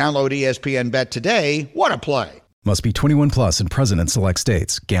 Download ESPN Bet today. What a play. Must be 21 plus and present in select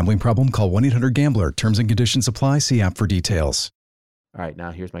states. Gambling problem? Call 1-800-GAMBLER. Terms and conditions apply. See app for details. All right,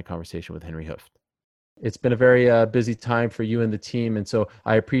 now here's my conversation with Henry Hooft. It's been a very busy time for you and the team, and so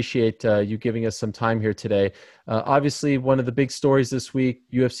I appreciate you giving us some time here today. Obviously, one of the big stories this week,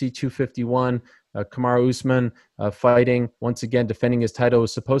 UFC 251, Kamaru Usman fighting, once again, defending his title. It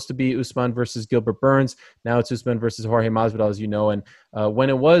was supposed to be Usman versus Gilbert Burns. Now it's Usman versus Jorge Masvidal, as you know. And when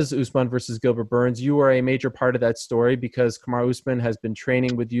it was Usman versus Gilbert Burns, you were a major part of that story because Kamaru Usman has been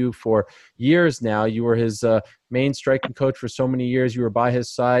training with you for years now. You were his main striking coach for so many years. You were by his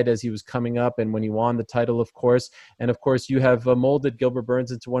side as he was coming up and when he won the title, of course. And, of course, you have molded Gilbert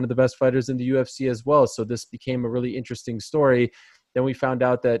Burns into one of the best fighters in the UFC as well. So this became a really interesting story. Then we found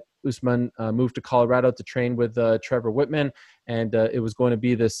out that Usman moved to Colorado to train with Trevor Whitman, and it was going to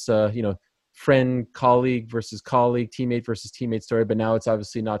be this, friend, colleague versus colleague, teammate versus teammate story. But now it's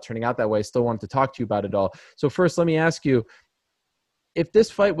obviously not turning out that way. I still wanted to talk to you about it all. So first, let me ask you, if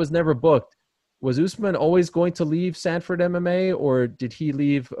this fight was never booked, was Usman always going to leave Sanford MMA, or did he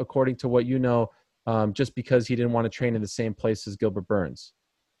leave, according to what you know, just because he didn't want to train in the same place as Gilbert Burns?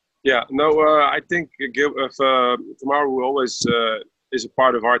 Yeah, no, I think Kamaru always is a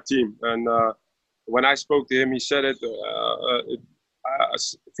part of our team. And when I spoke to him, he said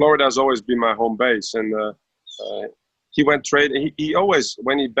Florida has always been my home base. And he went trade. He always,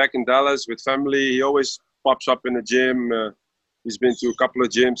 when he's back in Dallas with family, he always pops up in the gym. He's been to a couple of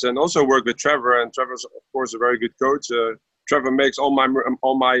gyms and also worked with Trevor. And Trevor's, of course, a very good coach. Trevor makes all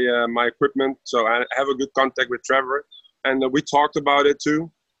my equipment, so I have a good contact with Trevor. And we talked about it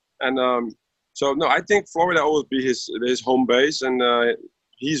too. And so, no, I think Florida will always be his home base. And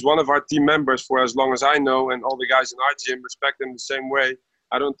he's one of our team members for as long as I know. And all the guys in our gym respect him the same way.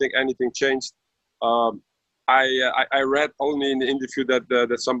 I don't think anything changed. I read only in the interview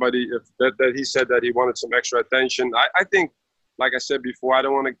that somebody that he said that he wanted some extra attention. I think, like I said before, I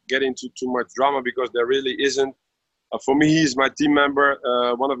don't want to get into too much drama because there really isn't. For me, he's my team member,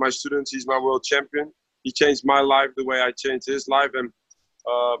 one of my students. He's my world champion. He changed my life the way I changed his life. And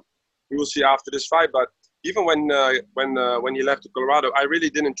we will see after this fight. But even when he left to Colorado, I really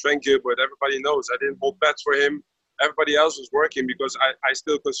didn't train Gilbert. Everybody knows I didn't hold bets for him. Everybody else was working because I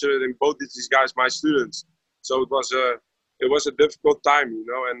still consider them, both of these guys, my students. So it was a difficult time,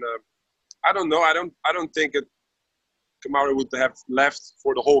 And I don't know. I don't think Kamaru would have left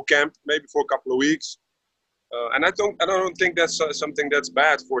for the whole camp, maybe for a couple of weeks. And I don't think that's something that's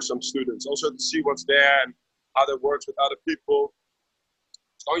bad for some students. Also to see what's there and how that works with other people.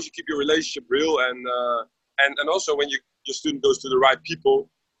 As long as you keep your relationship real and also when your student goes to the right people,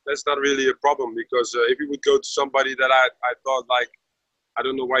 that's not really a problem. Because if you would go to somebody that I thought, like, I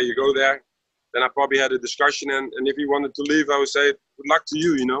don't know why you go there, then I probably had a discussion. And if he wanted to leave, I would say, good luck to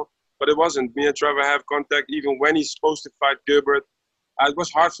you, But it wasn't. Me and Trevor have contact even when he's supposed to fight Gilbert. It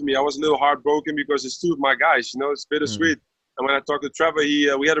was hard for me. I was a little heartbroken because it's two of my guys, It's bittersweet. And when I talked to Trevor,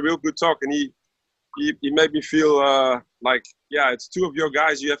 we had a real good talk, and he made me feel like, yeah, it's two of your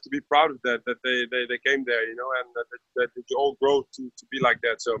guys. You have to be proud of that they came there, and that you all grow to be like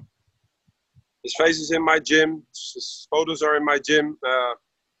that. So his face is in my gym. His photos are in my gym.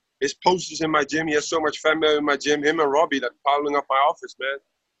 His posters in my gym. He has so much family in my gym. Him and Robbie, that piling up my office, man.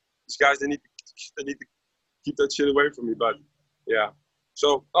 These guys, they need to keep that shit away from me. But yeah,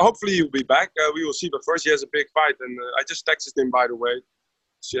 so hopefully he'll be back. We will see. But first, he has a big fight, and I just texted him, by the way,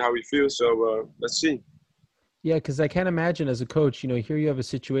 see how he feels. So let's see. Yeah, because I can't imagine as a coach, you know, here you have a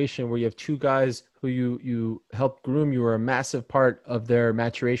situation where you have two guys who you helped groom. You were a massive part of their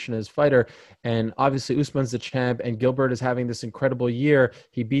maturation as fighter. And obviously Usman's the champ and Gilbert is having this incredible year.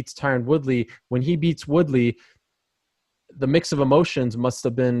 He beats Tyron Woodley. When he beats Woodley, the mix of emotions must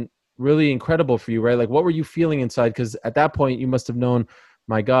have been really incredible for you, right? Like, what were you feeling inside? Because at that point you must have known,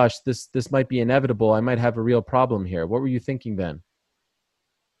 my gosh, this might be inevitable. I might have a real problem here. What were you thinking then?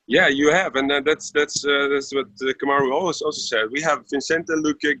 Yeah, you have, and that's what Kamaru also said. We have Vicente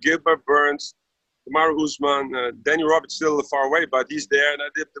Luque, Gilbert Burns, Kamaru Usman, Danny Roberts still far away, but he's there. And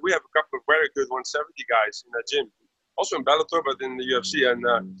we have a couple of very good 170 guys in the gym, also in Bellator, but in the UFC. And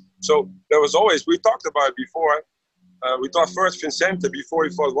so there was always, we talked about it before. We thought first Vicente before he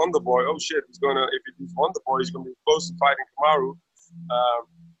fought Wonderboy. Oh shit, if he beats Wonderboy, he's gonna be close to fighting Kamaru.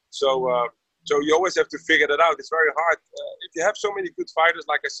 So you always have to figure that out. It's very hard. If you have so many good fighters,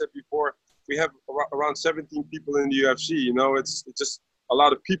 like I said before, we have around 17 people in the UFC. You know, it's just a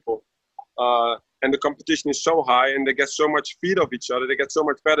lot of people. And the competition is so high and they get so much feed of each other. They get so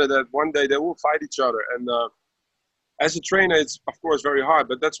much better that one day they will fight each other. And as a trainer, it's, of course, very hard.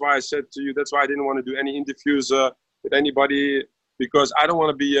 But that's why I said to you, that's why I didn't want to do any interviews with anybody, because I don't want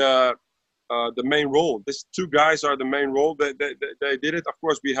to be the main role. These two guys are the main role. They did it. Of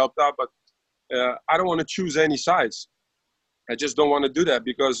course, we helped out, but I don't want to choose any sides. I just don't want to do that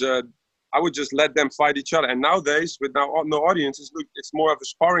because I would just let them fight each other. And nowadays, with now no audiences, look, it's more of a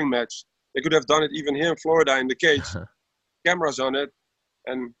sparring match. They could have done it even here in Florida in the cage. Cameras on it.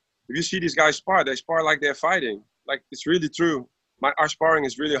 And if you see these guys spar, they spar like they're fighting. Like, it's really true. Our sparring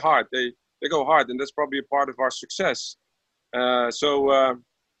is really hard. They go hard, and that's probably a part of our success.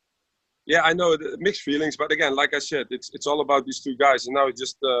 Yeah, I know mixed feelings, but again, like I said, it's all about these two guys. And now it's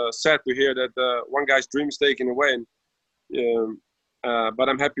just sad to hear that one guy's dream is taken away. And, but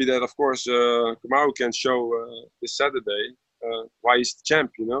I'm happy that, of course, Kamaru can show this Saturday why he's the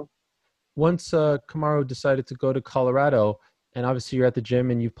champ, you know? Once Kamaru decided to go to Colorado, and obviously you're at the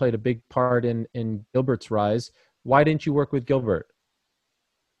gym and you've played a big part in Gilbert's rise, why didn't you work with Gilbert?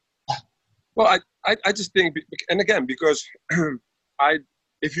 Well, I just think, and again, because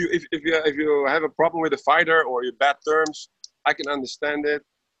if you have a problem with a fighter or your bad terms, I can understand it.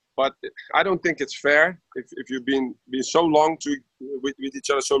 But I don't think it's fair if you've been so long with each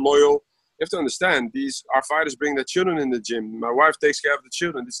other, so loyal. You have to understand, our fighters bring their children in the gym. My wife takes care of the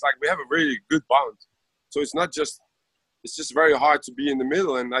children. It's like we have a really good bond. So it's just very hard to be in the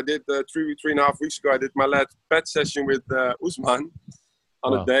middle. And I did 3.5 weeks ago, I did my last pet session with Usman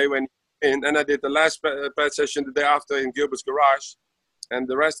on a day when and I did the last pet session the day after in Gilbert's garage. And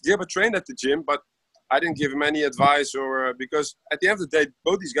the rest, Gilbert trained at the gym, but I didn't give him any advice because at the end of the day,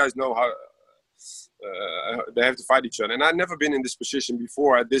 both these guys know how they have to fight each other. And I've never been in this position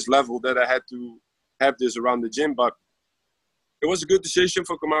before at this level that I had to have this around the gym. But it was a good decision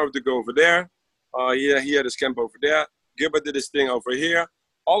for Kamaru to go over there. He had his camp over there. Gilbert did his thing over here.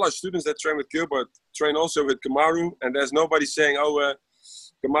 All our students that train with Gilbert train also with Kamaru. And there's nobody saying,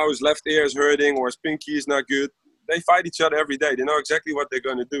 Kamaru's left ear is hurting or his pinky is not good. They fight each other every day. They know exactly what they're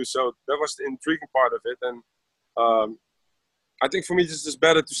going to do. So that was the intriguing part of it. And I think for me, it's just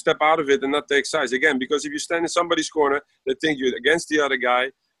better to step out of it and not take sides. Again, because if you stand in somebody's corner, they think you're against the other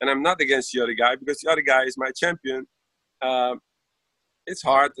guy. And I'm not against the other guy because the other guy is my champion. It's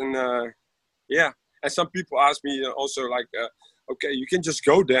hard. And yeah. And some people ask me also like, okay, you can just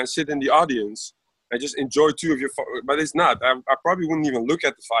go there and sit in the audience and just enjoy two of your fights. But it's not. I probably wouldn't even look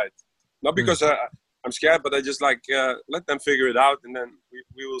at the fight. Not because I'm scared, but I just like let them figure it out, and then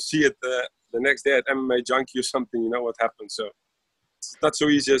we will see it the next day at MMA Junkie or something. You know what happens. So it's not so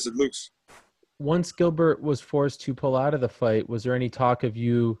easy as it looks. Once Gilbert was forced to pull out of the fight, was there any talk of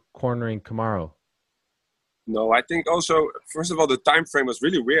you cornering Kamaru? No, I think also, first of all, the time frame was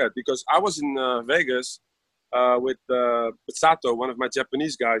really weird because I was in Vegas with Sato, one of my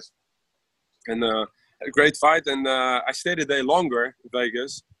Japanese guys, and had a great fight. And I stayed a day longer in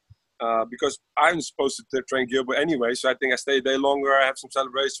Vegas. Because I'm supposed to train Gilbert anyway, so I think I stay a day longer. I have some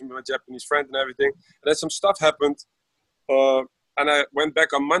celebration with my Japanese friend and everything. And then some stuff happened, and I went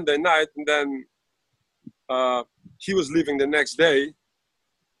back on Monday night, and then he was leaving the next day,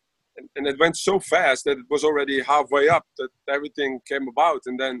 and it went so fast that it was already halfway up that everything came about,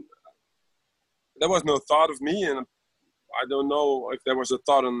 and then there was no thought of me, and I don't know if there was a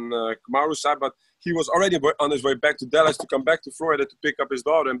thought on Kamaru's side, but he was already on his way back to Dallas to come back to Florida to pick up his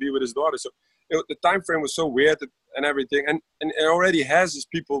daughter and be with his daughter. So the time frame was so weird and everything. And it already has his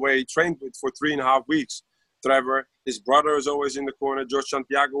people where he trained with for 3.5 weeks. Trevor. His brother is always in the corner. George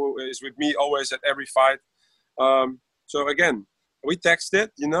Santiago is with me always at every fight. So again, we texted,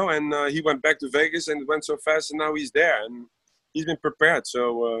 and he went back to Vegas, and it went so fast, and now he's there, and he's been prepared.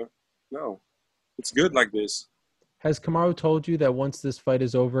 So no, it's good like this. Has Kamaru told you that once this fight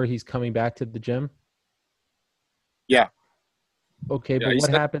is over, he's coming back to the gym? Yeah. Okay, but what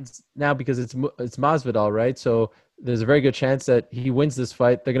happens now, because it's Masvidal, right? So there's a very good chance that he wins this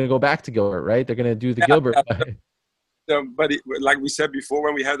fight. They're going to go back to Gilbert, right? They're going to do the Gilbert fight. But like we said before,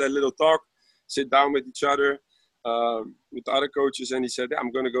 when we had that little talk, sit down with each other, with the other coaches, and he said,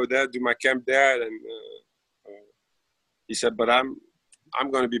 I'm going to go there, do my camp there. And he said, but I'm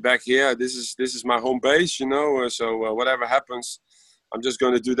going to be back here. This is my home base, so whatever happens, I'm just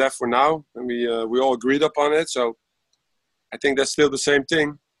going to do that for now. And we all agreed upon it. So I think that's still the same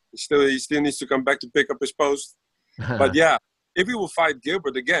thing. He still needs to come back to pick up his post. But yeah, if we will fight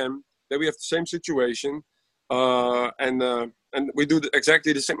Gilbert again, then we have the same situation. And we do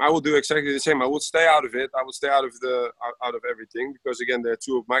exactly the same. I will do exactly the same. I will stay out of it. I will stay out of everything, because again, they're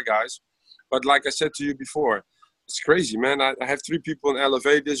two of my guys. But like I said to you before, it's crazy, man. I have 3 people in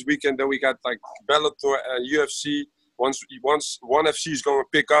LFA this weekend. Then we got like Bellator, UFC. Once ONE FC is going to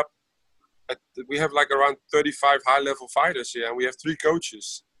pick up. We have like around 35 high-level fighters here, and we have 3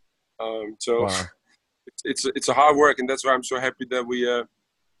 coaches. So wow. It's a hard work, and that's why I'm so happy that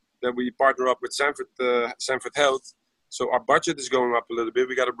we partner up with Sanford Health. So our budget is going up a little bit.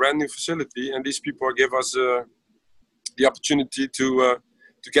 We got a brand new facility, and these people give us the opportunity to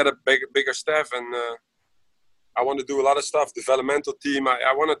get a bigger staff. And I want to do a lot of stuff. Developmental team.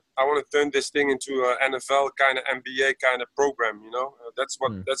 I want to turn this thing into an NFL kind of NBA kind of program. That's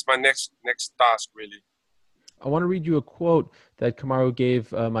my next task, really. I want to read you a quote that Kamaru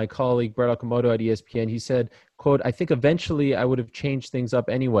gave my colleague Brett Okamoto at ESPN. He said, quote, I think eventually I would have changed things up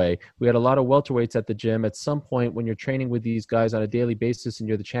anyway. We had a lot of welterweights at the gym. At some point, when you're training with these guys on a daily basis and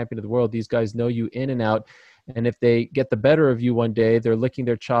you're the champion of the world, these guys know you in and out. And if they get the better of you one day, they're licking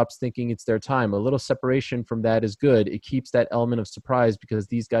their chops thinking it's their time. A little separation from that is good. It keeps that element of surprise because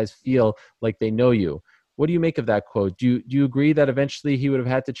these guys feel like they know you. What do you make of that quote? Do you agree that eventually he would have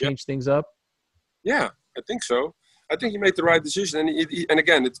had to change things up? Yeah, I think so. I think he made the right decision. And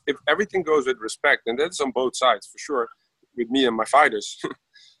again, if everything goes with respect, and that's on both sides for sure, with me and my fighters,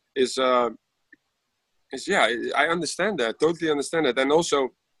 I understand that, totally understand that. And also,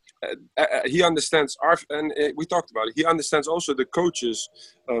 he understands we talked about it. He understands also the coaches'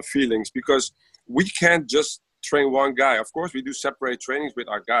 feelings, because we can't just train one guy. Of course, we do separate trainings with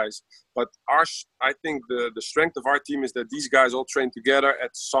our guys, but I think the strength of our team is that these guys all train together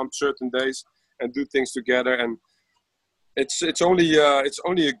at some certain days and do things together. And it's only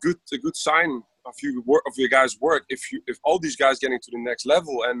a good sign of your guys' work if all these guys getting to the next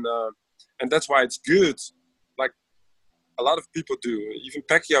level, and that's why it's good. Like a lot of people do. Even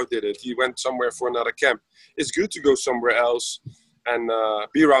Pacquiao did it. He went somewhere for another camp. It's good to go somewhere else and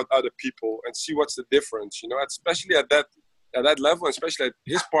be around other people and see what's the difference. Especially at that level, and especially at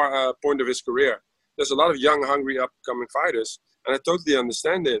his point of his career. There's a lot of young, hungry, upcoming fighters, and I totally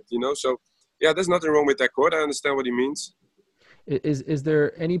understand it. So yeah, there's nothing wrong with that quote. I understand what he means. Is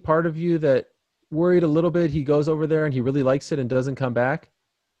there any part of you that worried a little bit he goes over there and he really likes it and doesn't come back?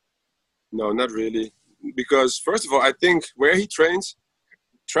 No, not really. Because first of all, I think where he trains,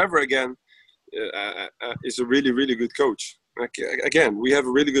 Trevor again is a really, really good coach. Again, we have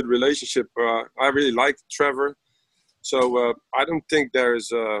a really good relationship. I really like Trevor. So I don't think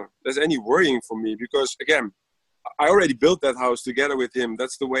there's any worrying for me, because again, I already built that house together with him.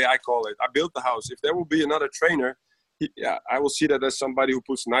 That's the way I call it. I built the house. If there will be another trainer, I will see that as somebody who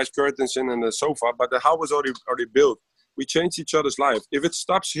puts nice curtains in and a sofa, but the house was already built. We changed each other's life. If it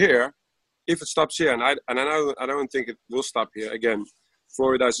stops here, and I don't think it will stop here. Again,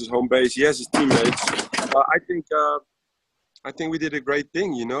 Florida is his home base. He has his teammates. I think we did a great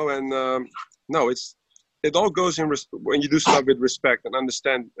thing, and it all goes when you do stuff with respect and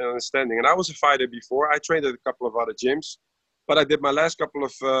understanding. And I was a fighter before. I trained at a couple of other gyms, but I did my last couple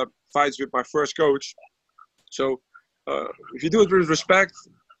of fights with my first coach. So if you do it with respect,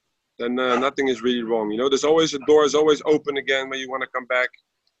 then nothing is really wrong. There's always a door is always open again when you want to come back.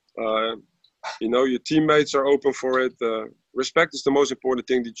 Your teammates are open for it. Respect is the most important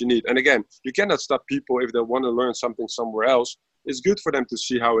thing that you need. And again, you cannot stop people if they want to learn something somewhere else. It's good for them to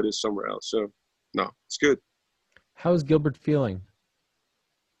see how it is somewhere else. So, no, it's good. How's Gilbert feeling?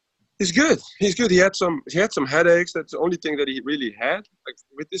 He's good. He's good. He had some headaches. That's the only thing that he really had. Like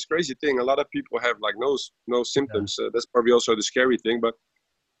with this crazy thing, a lot of people have like no symptoms. Yeah. That's probably also the scary thing. But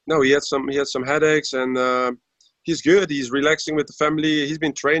no, he had some headaches, and he's good. He's relaxing with the family. He's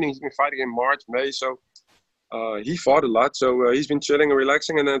been training. He's been fighting in March, May. So he fought a lot, so he's been chilling and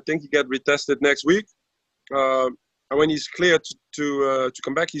relaxing, and I think he get retested next week. And when he's cleared to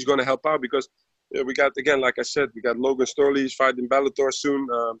come back, he's going to help out because we got, again, like I said, we got Logan Storley, he's fighting Bellator soon.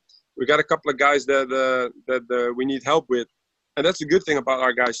 We got a couple of guys that we need help with, and that's a good thing about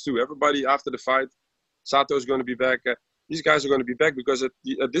our guys too. Everybody after the fight, Sato is going to be back. These guys are going to be back because at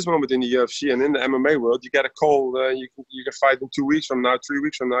this moment in the UFC and in the MMA world, you get a call. You can fight in 2 weeks from now, 3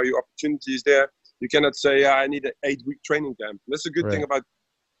 weeks from now. Your opportunity is there. You cannot say, I need an 8-week training camp. That's a good thing about.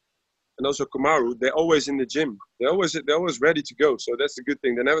 And also Kamaru, they're always in the gym. They're always ready to go. So that's a good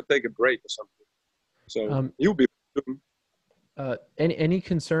thing. They never take a break or something. So he'll be. Any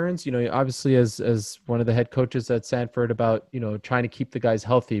concerns? You know, obviously as one of the head coaches at Sanford about trying to keep the guys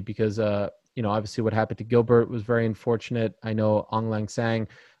healthy because obviously what happened to Gilbert was very unfortunate. I know Ong Lang Sang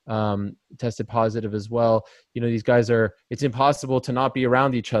tested positive as well. These guys it's impossible to not be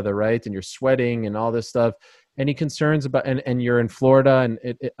around each other, right? And you're sweating and all this stuff. Any concerns about, and you're in Florida and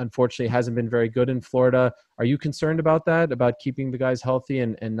it unfortunately hasn't been very good in Florida. Are you concerned about that, about keeping the guys healthy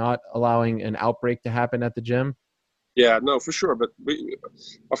and not allowing an outbreak to happen at the gym? Yeah, no, for sure. But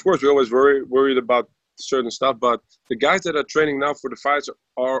of course, we always worried about certain stuff. But the guys that are training now for the fights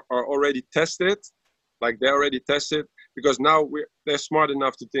are already tested. Like they're already tested because now they're smart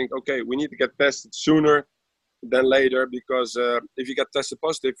enough to think, okay, we need to get tested sooner than later because if you get tested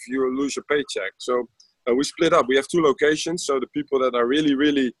positive, you lose your paycheck. So we split up. We have 2 locations. So the people that are really,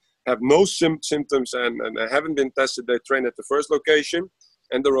 really have no symptoms and haven't been tested, they train at the first location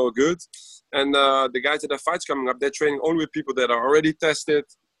and they're all good. And the guys that have fights coming up, they're training only with people that are already tested.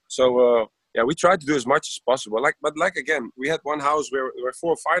 So, we try to do as much as possible. But again, we had one house where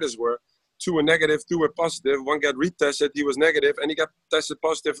 4 fighters were. 2 were negative, 2 were positive. One got retested, he was negative, and he got tested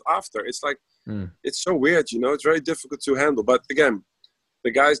positive after. It's like, It's so weird, It's very difficult to handle. But again,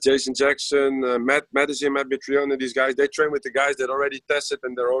 the guys, Jason Jackson, Matt Madison, Matt Mitrione, these guys, they train with the guys that already tested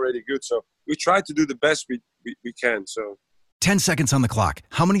and they're already good. So we try to do the best we can. So 10 seconds on the clock.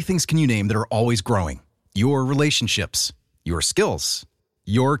 How many things can you name that are always growing? Your relationships, your skills,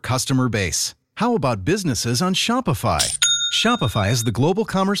 your customer base. How about businesses on Shopify? Shopify is the global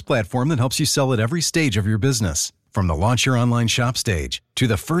commerce platform that helps you sell at every stage of your business. From the launch your online shop stage to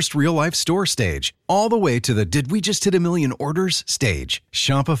the first real-life store stage, all the way to the did we just hit a million orders stage,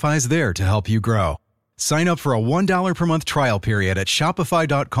 Shopify's there to help you grow. Sign up for a $1 per month trial period at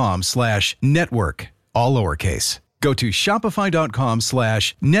shopify.com/network, all lowercase. Go to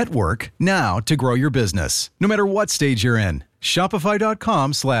shopify.com/network now to grow your business, no matter what stage you're in.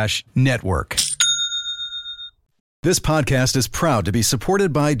 Shopify.com/network. This podcast is proud to be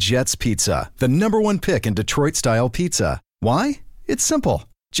supported by Jets Pizza, the #1 pick in Detroit-style pizza. Why? It's simple.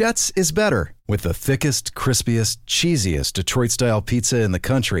 Jets is better. With the thickest, crispiest, cheesiest Detroit-style pizza in the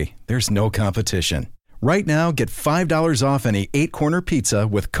country, there's no competition. Right now, get $5 off any 8-corner pizza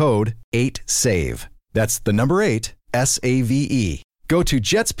with code 8SAVE. That's the number 8, SAVE. Go to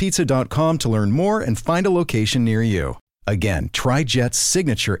jetspizza.com to learn more and find a location near you. Again, try Jet's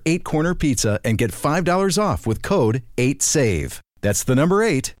signature 8-corner pizza and get $5 off with code 8SAVE. That's the number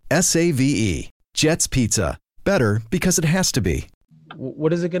 8, SAVE. Jet's Pizza. Better because it has to be.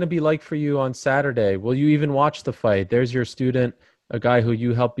 What is it going to be like for you on Saturday? Will you even watch the fight? There's your student, a guy who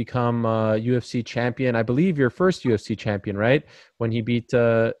you helped become UFC champion. I believe your first UFC champion, right? When he beat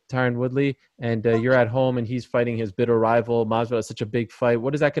Tyron Woodley. And you're at home and he's fighting his bitter rival. Masvidal is such a big fight.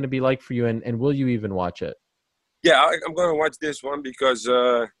 What is that going to be like for you? And will you even watch it? Yeah, I'm going to watch this one because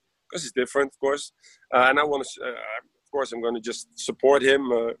it's different, of course. And I want to, of course, I'm going to just support him.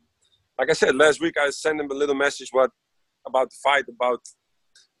 Like I said, last week I sent him a little message about the fight, about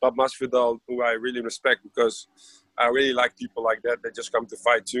Masvidal, who I really respect because I really like people like that just come to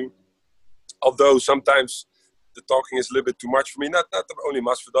fight too. Although sometimes the talking is a little bit too much for me. Not only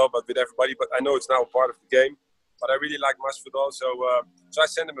Masvidal, but with everybody. But I know it's now a part of the game. But I really like Masvidal. So I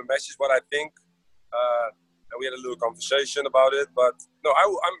sent him a message, what I think. And we had a little conversation about it. But no,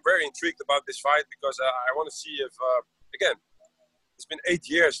 I'm very intrigued about this fight because I want to see if, again, it's been 8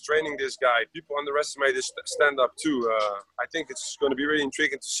 years training this guy. People underestimate his stand-up too. I think it's going to be really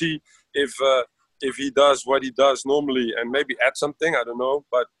intriguing to see if he does what he does normally and maybe add something. I don't know.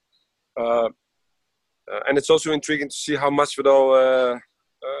 But and it's also intriguing to see how Masvidal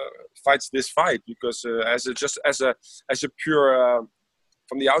fights this fight because as a pure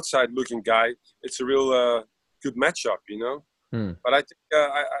from the outside looking guy, it's a real good matchup, But I think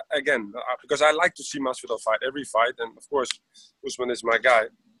again because I like to see Masvidal fight every fight, and of course Usman is my guy.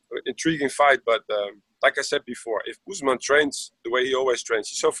 Intriguing fight, but like I said before, if Usman trains the way he always trains,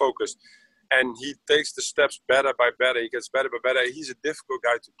 he's so focused, and he takes the steps better by better. He gets better by better. He's a difficult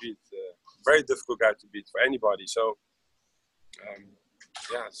guy to beat. very difficult guy to beat for anybody. So,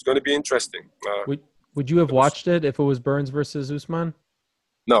 yeah, it's going to be interesting. Would you have watched it if it was Burns versus Usman?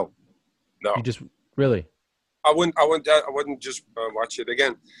 No. You just really? I wouldn't just watch it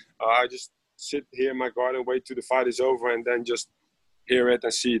again. I just sit here in my garden, wait till the fight is over, and then just hear it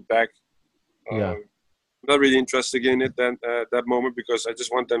and see it back. Yeah. I'm not really interested in it then that moment, because I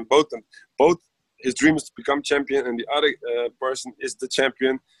just want them both. His dream is to become champion, and the other person is the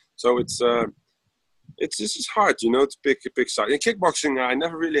champion. So it's just hard, to pick side. In kickboxing, I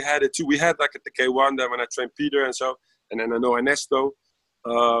never really had it too. We had like at the K1 there when I trained Peter and so, and then I know Ernesto.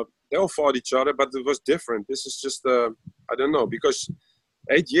 They all fought each other, but it was different. This is just I don't know, because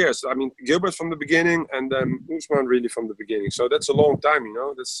 8 years. I mean, Gilbert from the beginning, and then Usman really from the beginning. So that's a long time,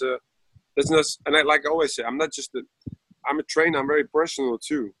 That's not. And like I always say, I'm not just I'm a trainer. I'm very personal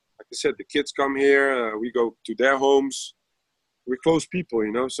too. Like I said, the kids come here. We go to their homes. We're close people,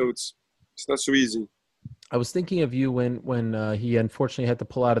 So it's not so easy. I was thinking of you when he unfortunately had to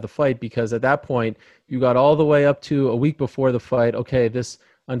pull out of the fight, because at that point you got all the way up to a week before the fight. Okay, this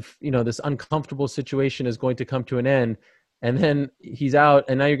uncomfortable situation is going to come to an end, and then he's out,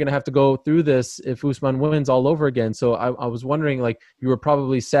 and now you're going to have to go through this if Usman wins all over again. So I was wondering, like, you were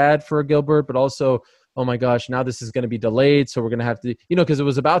probably sad for Gilbert, but also, oh my gosh, now this is going to be delayed. So we're going to have to, because it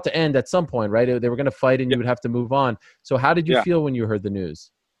was about to end at some point, right? They were going to fight, and you would have to move on. So how did you feel when you heard the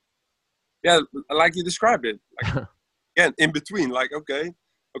news? Yeah, like you described it. Like, again, in between, like, okay,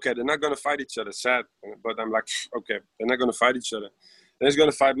 they're not going to fight each other. Sad, but I'm like, okay, they're not going to fight each other. Then he's going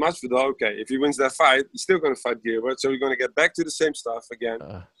to fight Masvidal. Okay, if he wins that fight, he's still going to fight Gilbert. So we're going to get back to the same stuff again.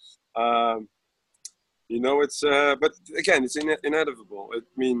 It's but again, it's inevitable. I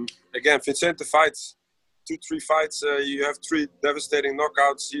mean, again, Vicente fights 2-3 fights. You have 3 devastating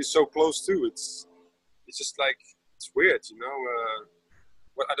knockouts. He's so close too. It's just like, it's weird,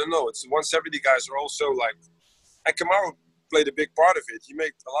 But I don't know. It's 170 guys are also like, and Kamaru played a big part of it. He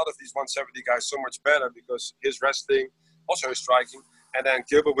made a lot of these 170 guys so much better because his wrestling, also his striking, and then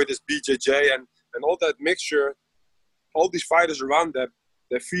Gilbert with his BJJ and all that mixture. All these fighters around them,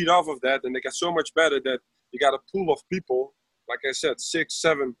 they feed off of that, and they get so much better that you got a pool of people, like I said, 6,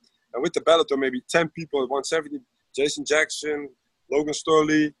 7, and with the Bellator, maybe 10 people at 170. Jason Jackson, Logan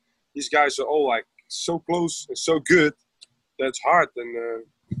Storley, these guys are all like so close and so good. That's hard, and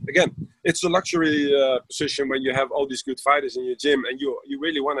again, it's a luxury position when you have all these good fighters in your gym, and you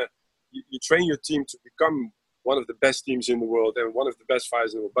really want to you train your team to become one of the best teams in the world and one of the best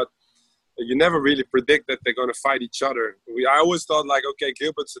fighters in the world. But you never really predict that they're going to fight each other. I always thought like, okay,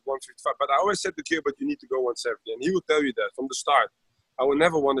 Gilbert's at 155, but I always said to Gilbert, you need to go 170, and he would tell you that from the start. I would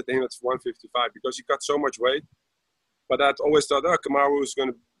never wanted him at 155 because he got so much weight. But I always thought, Kamaru is going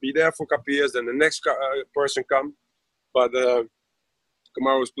to be there for a couple of years, then the next person come. But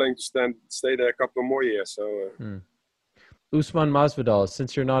Kamaru was planning to stay there a couple more years. So, Usman Masvidal,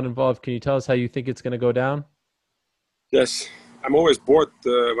 since you're not involved, can you tell us how you think it's going to go down? Yes, I'm always bored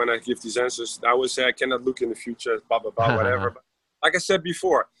when I give these answers. I always say I cannot look in the future, blah blah blah, whatever. But like I said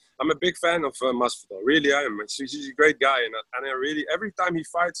before, I'm a big fan of Masvidal. Really, I am. He's a great guy, and I really, every time he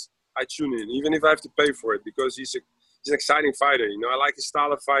fights, I tune in, even if I have to pay for it, because he's an exciting fighter. I like his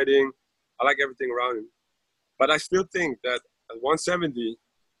style of fighting. I like everything around him. But I still think that at 170,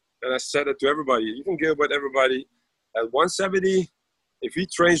 and I said it to everybody, even Gilbert, everybody, at 170, if he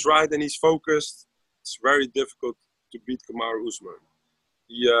trains right and he's focused, it's very difficult to beat Kamaru Usman.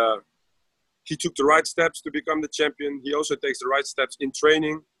 He took the right steps to become the champion. He also takes the right steps in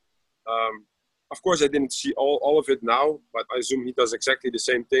training. Of course, I didn't see all of it now, but I assume he does exactly the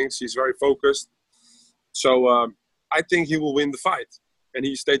same things. He's very focused. So I think he will win the fight, and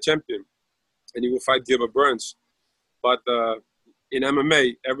he's state champion. And he will fight Gilbert Burns. But in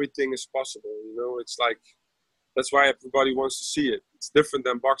MMA, everything is possible. It's like, that's why everybody wants to see it. It's different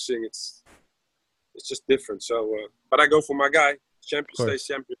than boxing. It's just different. So, but I go for my guy, champion stays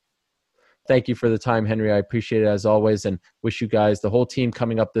champion. Thank you for the time, Henry. I appreciate it as always, and wish you guys, the whole team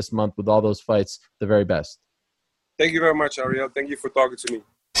coming up this month with all those fights, the very best. Thank you very much, Ariel. Thank you for talking to me.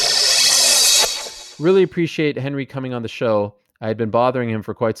 Really appreciate Henry coming on the show. I had been bothering him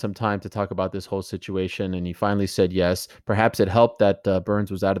for quite some time to talk about this whole situation, and he finally said yes. Perhaps it helped that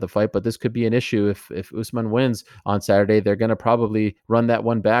Burns was out of the fight, but this could be an issue if Usman wins on Saturday. They're going to probably run that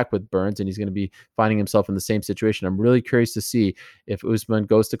one back with Burns, and he's going to be finding himself in the same situation. I'm really curious to see if Usman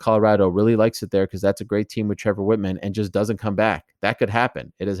goes to Colorado, really likes it there, because that's a great team with Trevor Whitman, and just doesn't come back. That could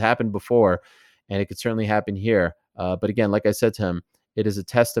happen. It has happened before, and it could certainly happen here. But again, like I said to him, it is a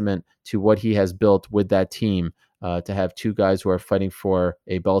testament to what he has built with that team. To have 2 guys who are fighting for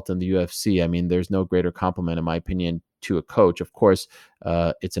a belt in the UFC. I mean, there's no greater compliment, in my opinion, to a coach. Of course,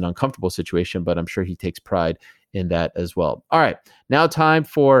 it's an uncomfortable situation, but I'm sure he takes pride in that as well. All right, now time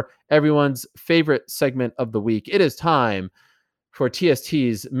for everyone's favorite segment of the week. It is time for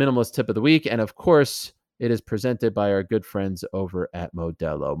TST's Minimalist Tip of the Week. And of course, it is presented by our good friends over at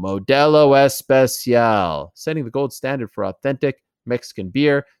Modelo. Modelo Especial, setting the gold standard for authentic Mexican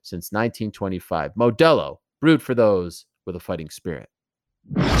beer since 1925. Modelo, brewed for those with a fighting spirit.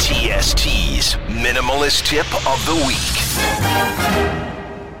 TST's Minimalist Tip of the Week.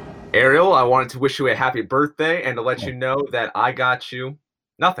 Ariel, I wanted to wish you a happy birthday and to let you know that I got you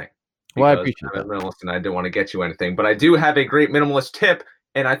nothing. Well, I appreciate that. I'm a minimalist and I didn't want to get you anything, but I do have a great minimalist tip,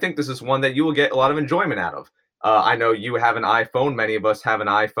 and I think this is one that you will get a lot of enjoyment out of. I know you have an iPhone. Many of us have an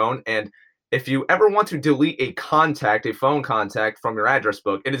iPhone, and if you ever want to delete a phone contact from your address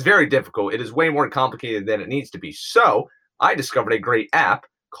book, it is very difficult. It is way more complicated than it needs to be. So I discovered a great app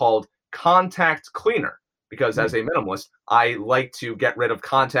called Contact Cleaner. Because as a minimalist, I like to get rid of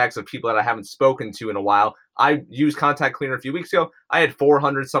contacts of people that I haven't spoken to in a while. I used Contact Cleaner a few weeks ago. I had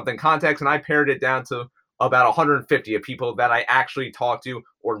 400-something contacts, and I pared it down to about 150 of people that I actually talked to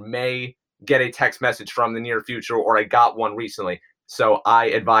or may get a text message from in the near future, or I got one recently. So I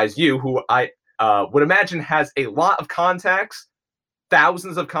advise you, who I would imagine has a lot of contacts,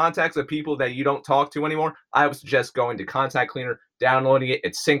 thousands of contacts of people that you don't talk to anymore, I would suggest going to Contact Cleaner, downloading it.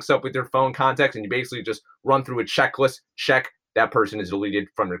 It syncs up with your phone contacts, and you basically just run through a checklist, check, that person is deleted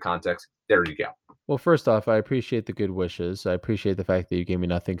from your contacts. There you go. Well, first off, I appreciate the good wishes. I appreciate the fact that you gave me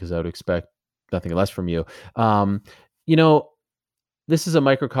nothing, because I would expect nothing less from you. This is a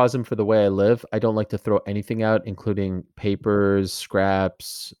microcosm for the way I live. I don't like to throw anything out, including papers,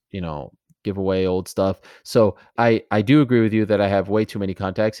 scraps, give away old stuff. So I do agree with you that I have way too many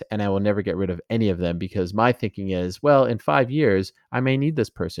contacts, and I will never get rid of any of them, because my thinking is, well, in 5 years, I may need this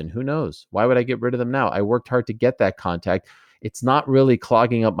person. Who knows? Why would I get rid of them now? I worked hard to get that contact. It's not really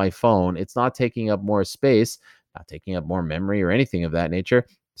clogging up my phone. It's not taking up more space, not taking up more memory or anything of that nature.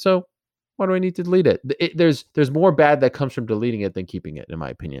 So why do I need to delete it? There's more bad that comes from deleting it than keeping it, in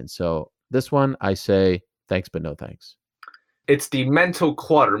my opinion. So this one, I say thanks, but no thanks. It's the mental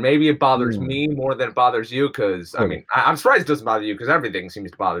clutter. Maybe it bothers me more than it bothers you, because, I mean, I'm surprised it doesn't bother you, because everything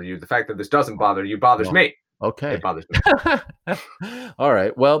seems to bother you. The fact that this doesn't bother you bothers me. Okay. It bothers me. All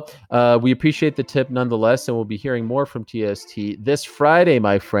right. Well, we appreciate the tip nonetheless, and we'll be hearing more from TST this Friday,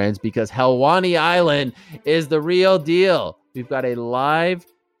 my friends, because Helwani Island is the real deal. We've got a live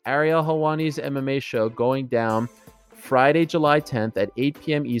Ariel Helwani's MMA show going down Friday, July 10th at 8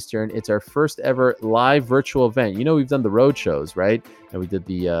 p.m. Eastern. It's our first ever live virtual event. We've done the road shows, right? And we did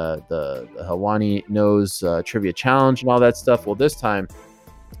the Helwani Knows Trivia Challenge and all that stuff. Well, this time,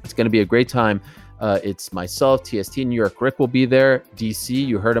 it's going to be a great time. It's myself, TST, New York Rick will be there. DC,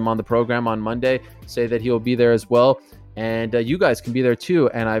 you heard him on the program on Monday say that he'll be there as well. And you guys can be there too.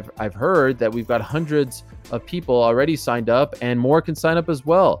 And I've heard that we've got hundreds of people already signed up, and more can sign up as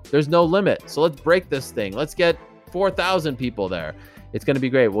well. There's no limit. So let's break this thing. Let's get 4,000 people there. It's going to be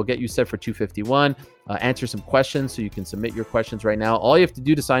great. We'll get you set for 251, answer some questions, so you can submit your questions right now. All you have to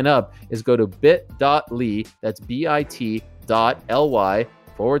do to sign up is go to bit.ly, that's bit.ly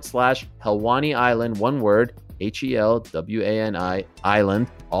 /Helwani Island, one word, HELWANI Island,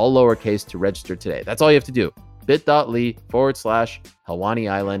 all lowercase, to register today. That's all you have to do. bit.ly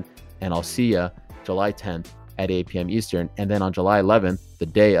 /Helwani Island, and I'll see you July 10th at 8 p.m. Eastern. And then on July 11th, the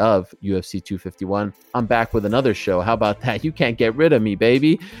day of UFC 251, I'm back with another show. How about that? You can't get rid of me,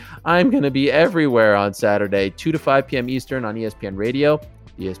 baby. I'm going to be everywhere on Saturday, 2 to 5 p.m. Eastern on ESPN Radio,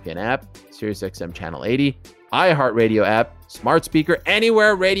 the ESPN app, SiriusXM Channel 80, iHeartRadio app, smart speaker,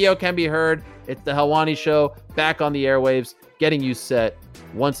 anywhere radio can be heard. It's the Helwani Show, back on the airwaves, getting you set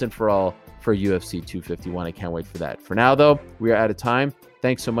once and for all for UFC 251. I can't wait for that. For now, though, we are out of time.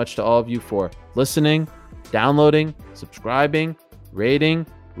 Thanks so much to all of you for listening, downloading, subscribing, rating,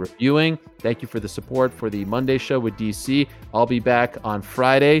 reviewing. Thank you for the support for the Monday show with DC. I'll be back on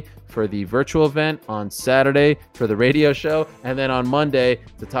Friday for the virtual event, on Saturday for the radio show, and then on Monday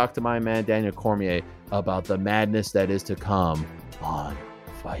to talk to my man Daniel Cormier about the madness that is to come on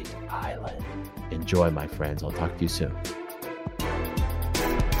Fight Island. Enjoy, my friends. I'll talk to you soon.